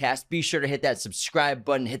podcast. Be sure to hit that subscribe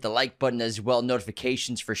button, hit the like button as well,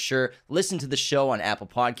 notifications for sure. Listen to the show on Apple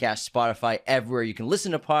Podcasts, Spotify, everywhere you can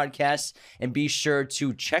listen to podcasts, and be sure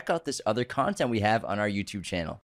to check out this other content we have on our YouTube channel.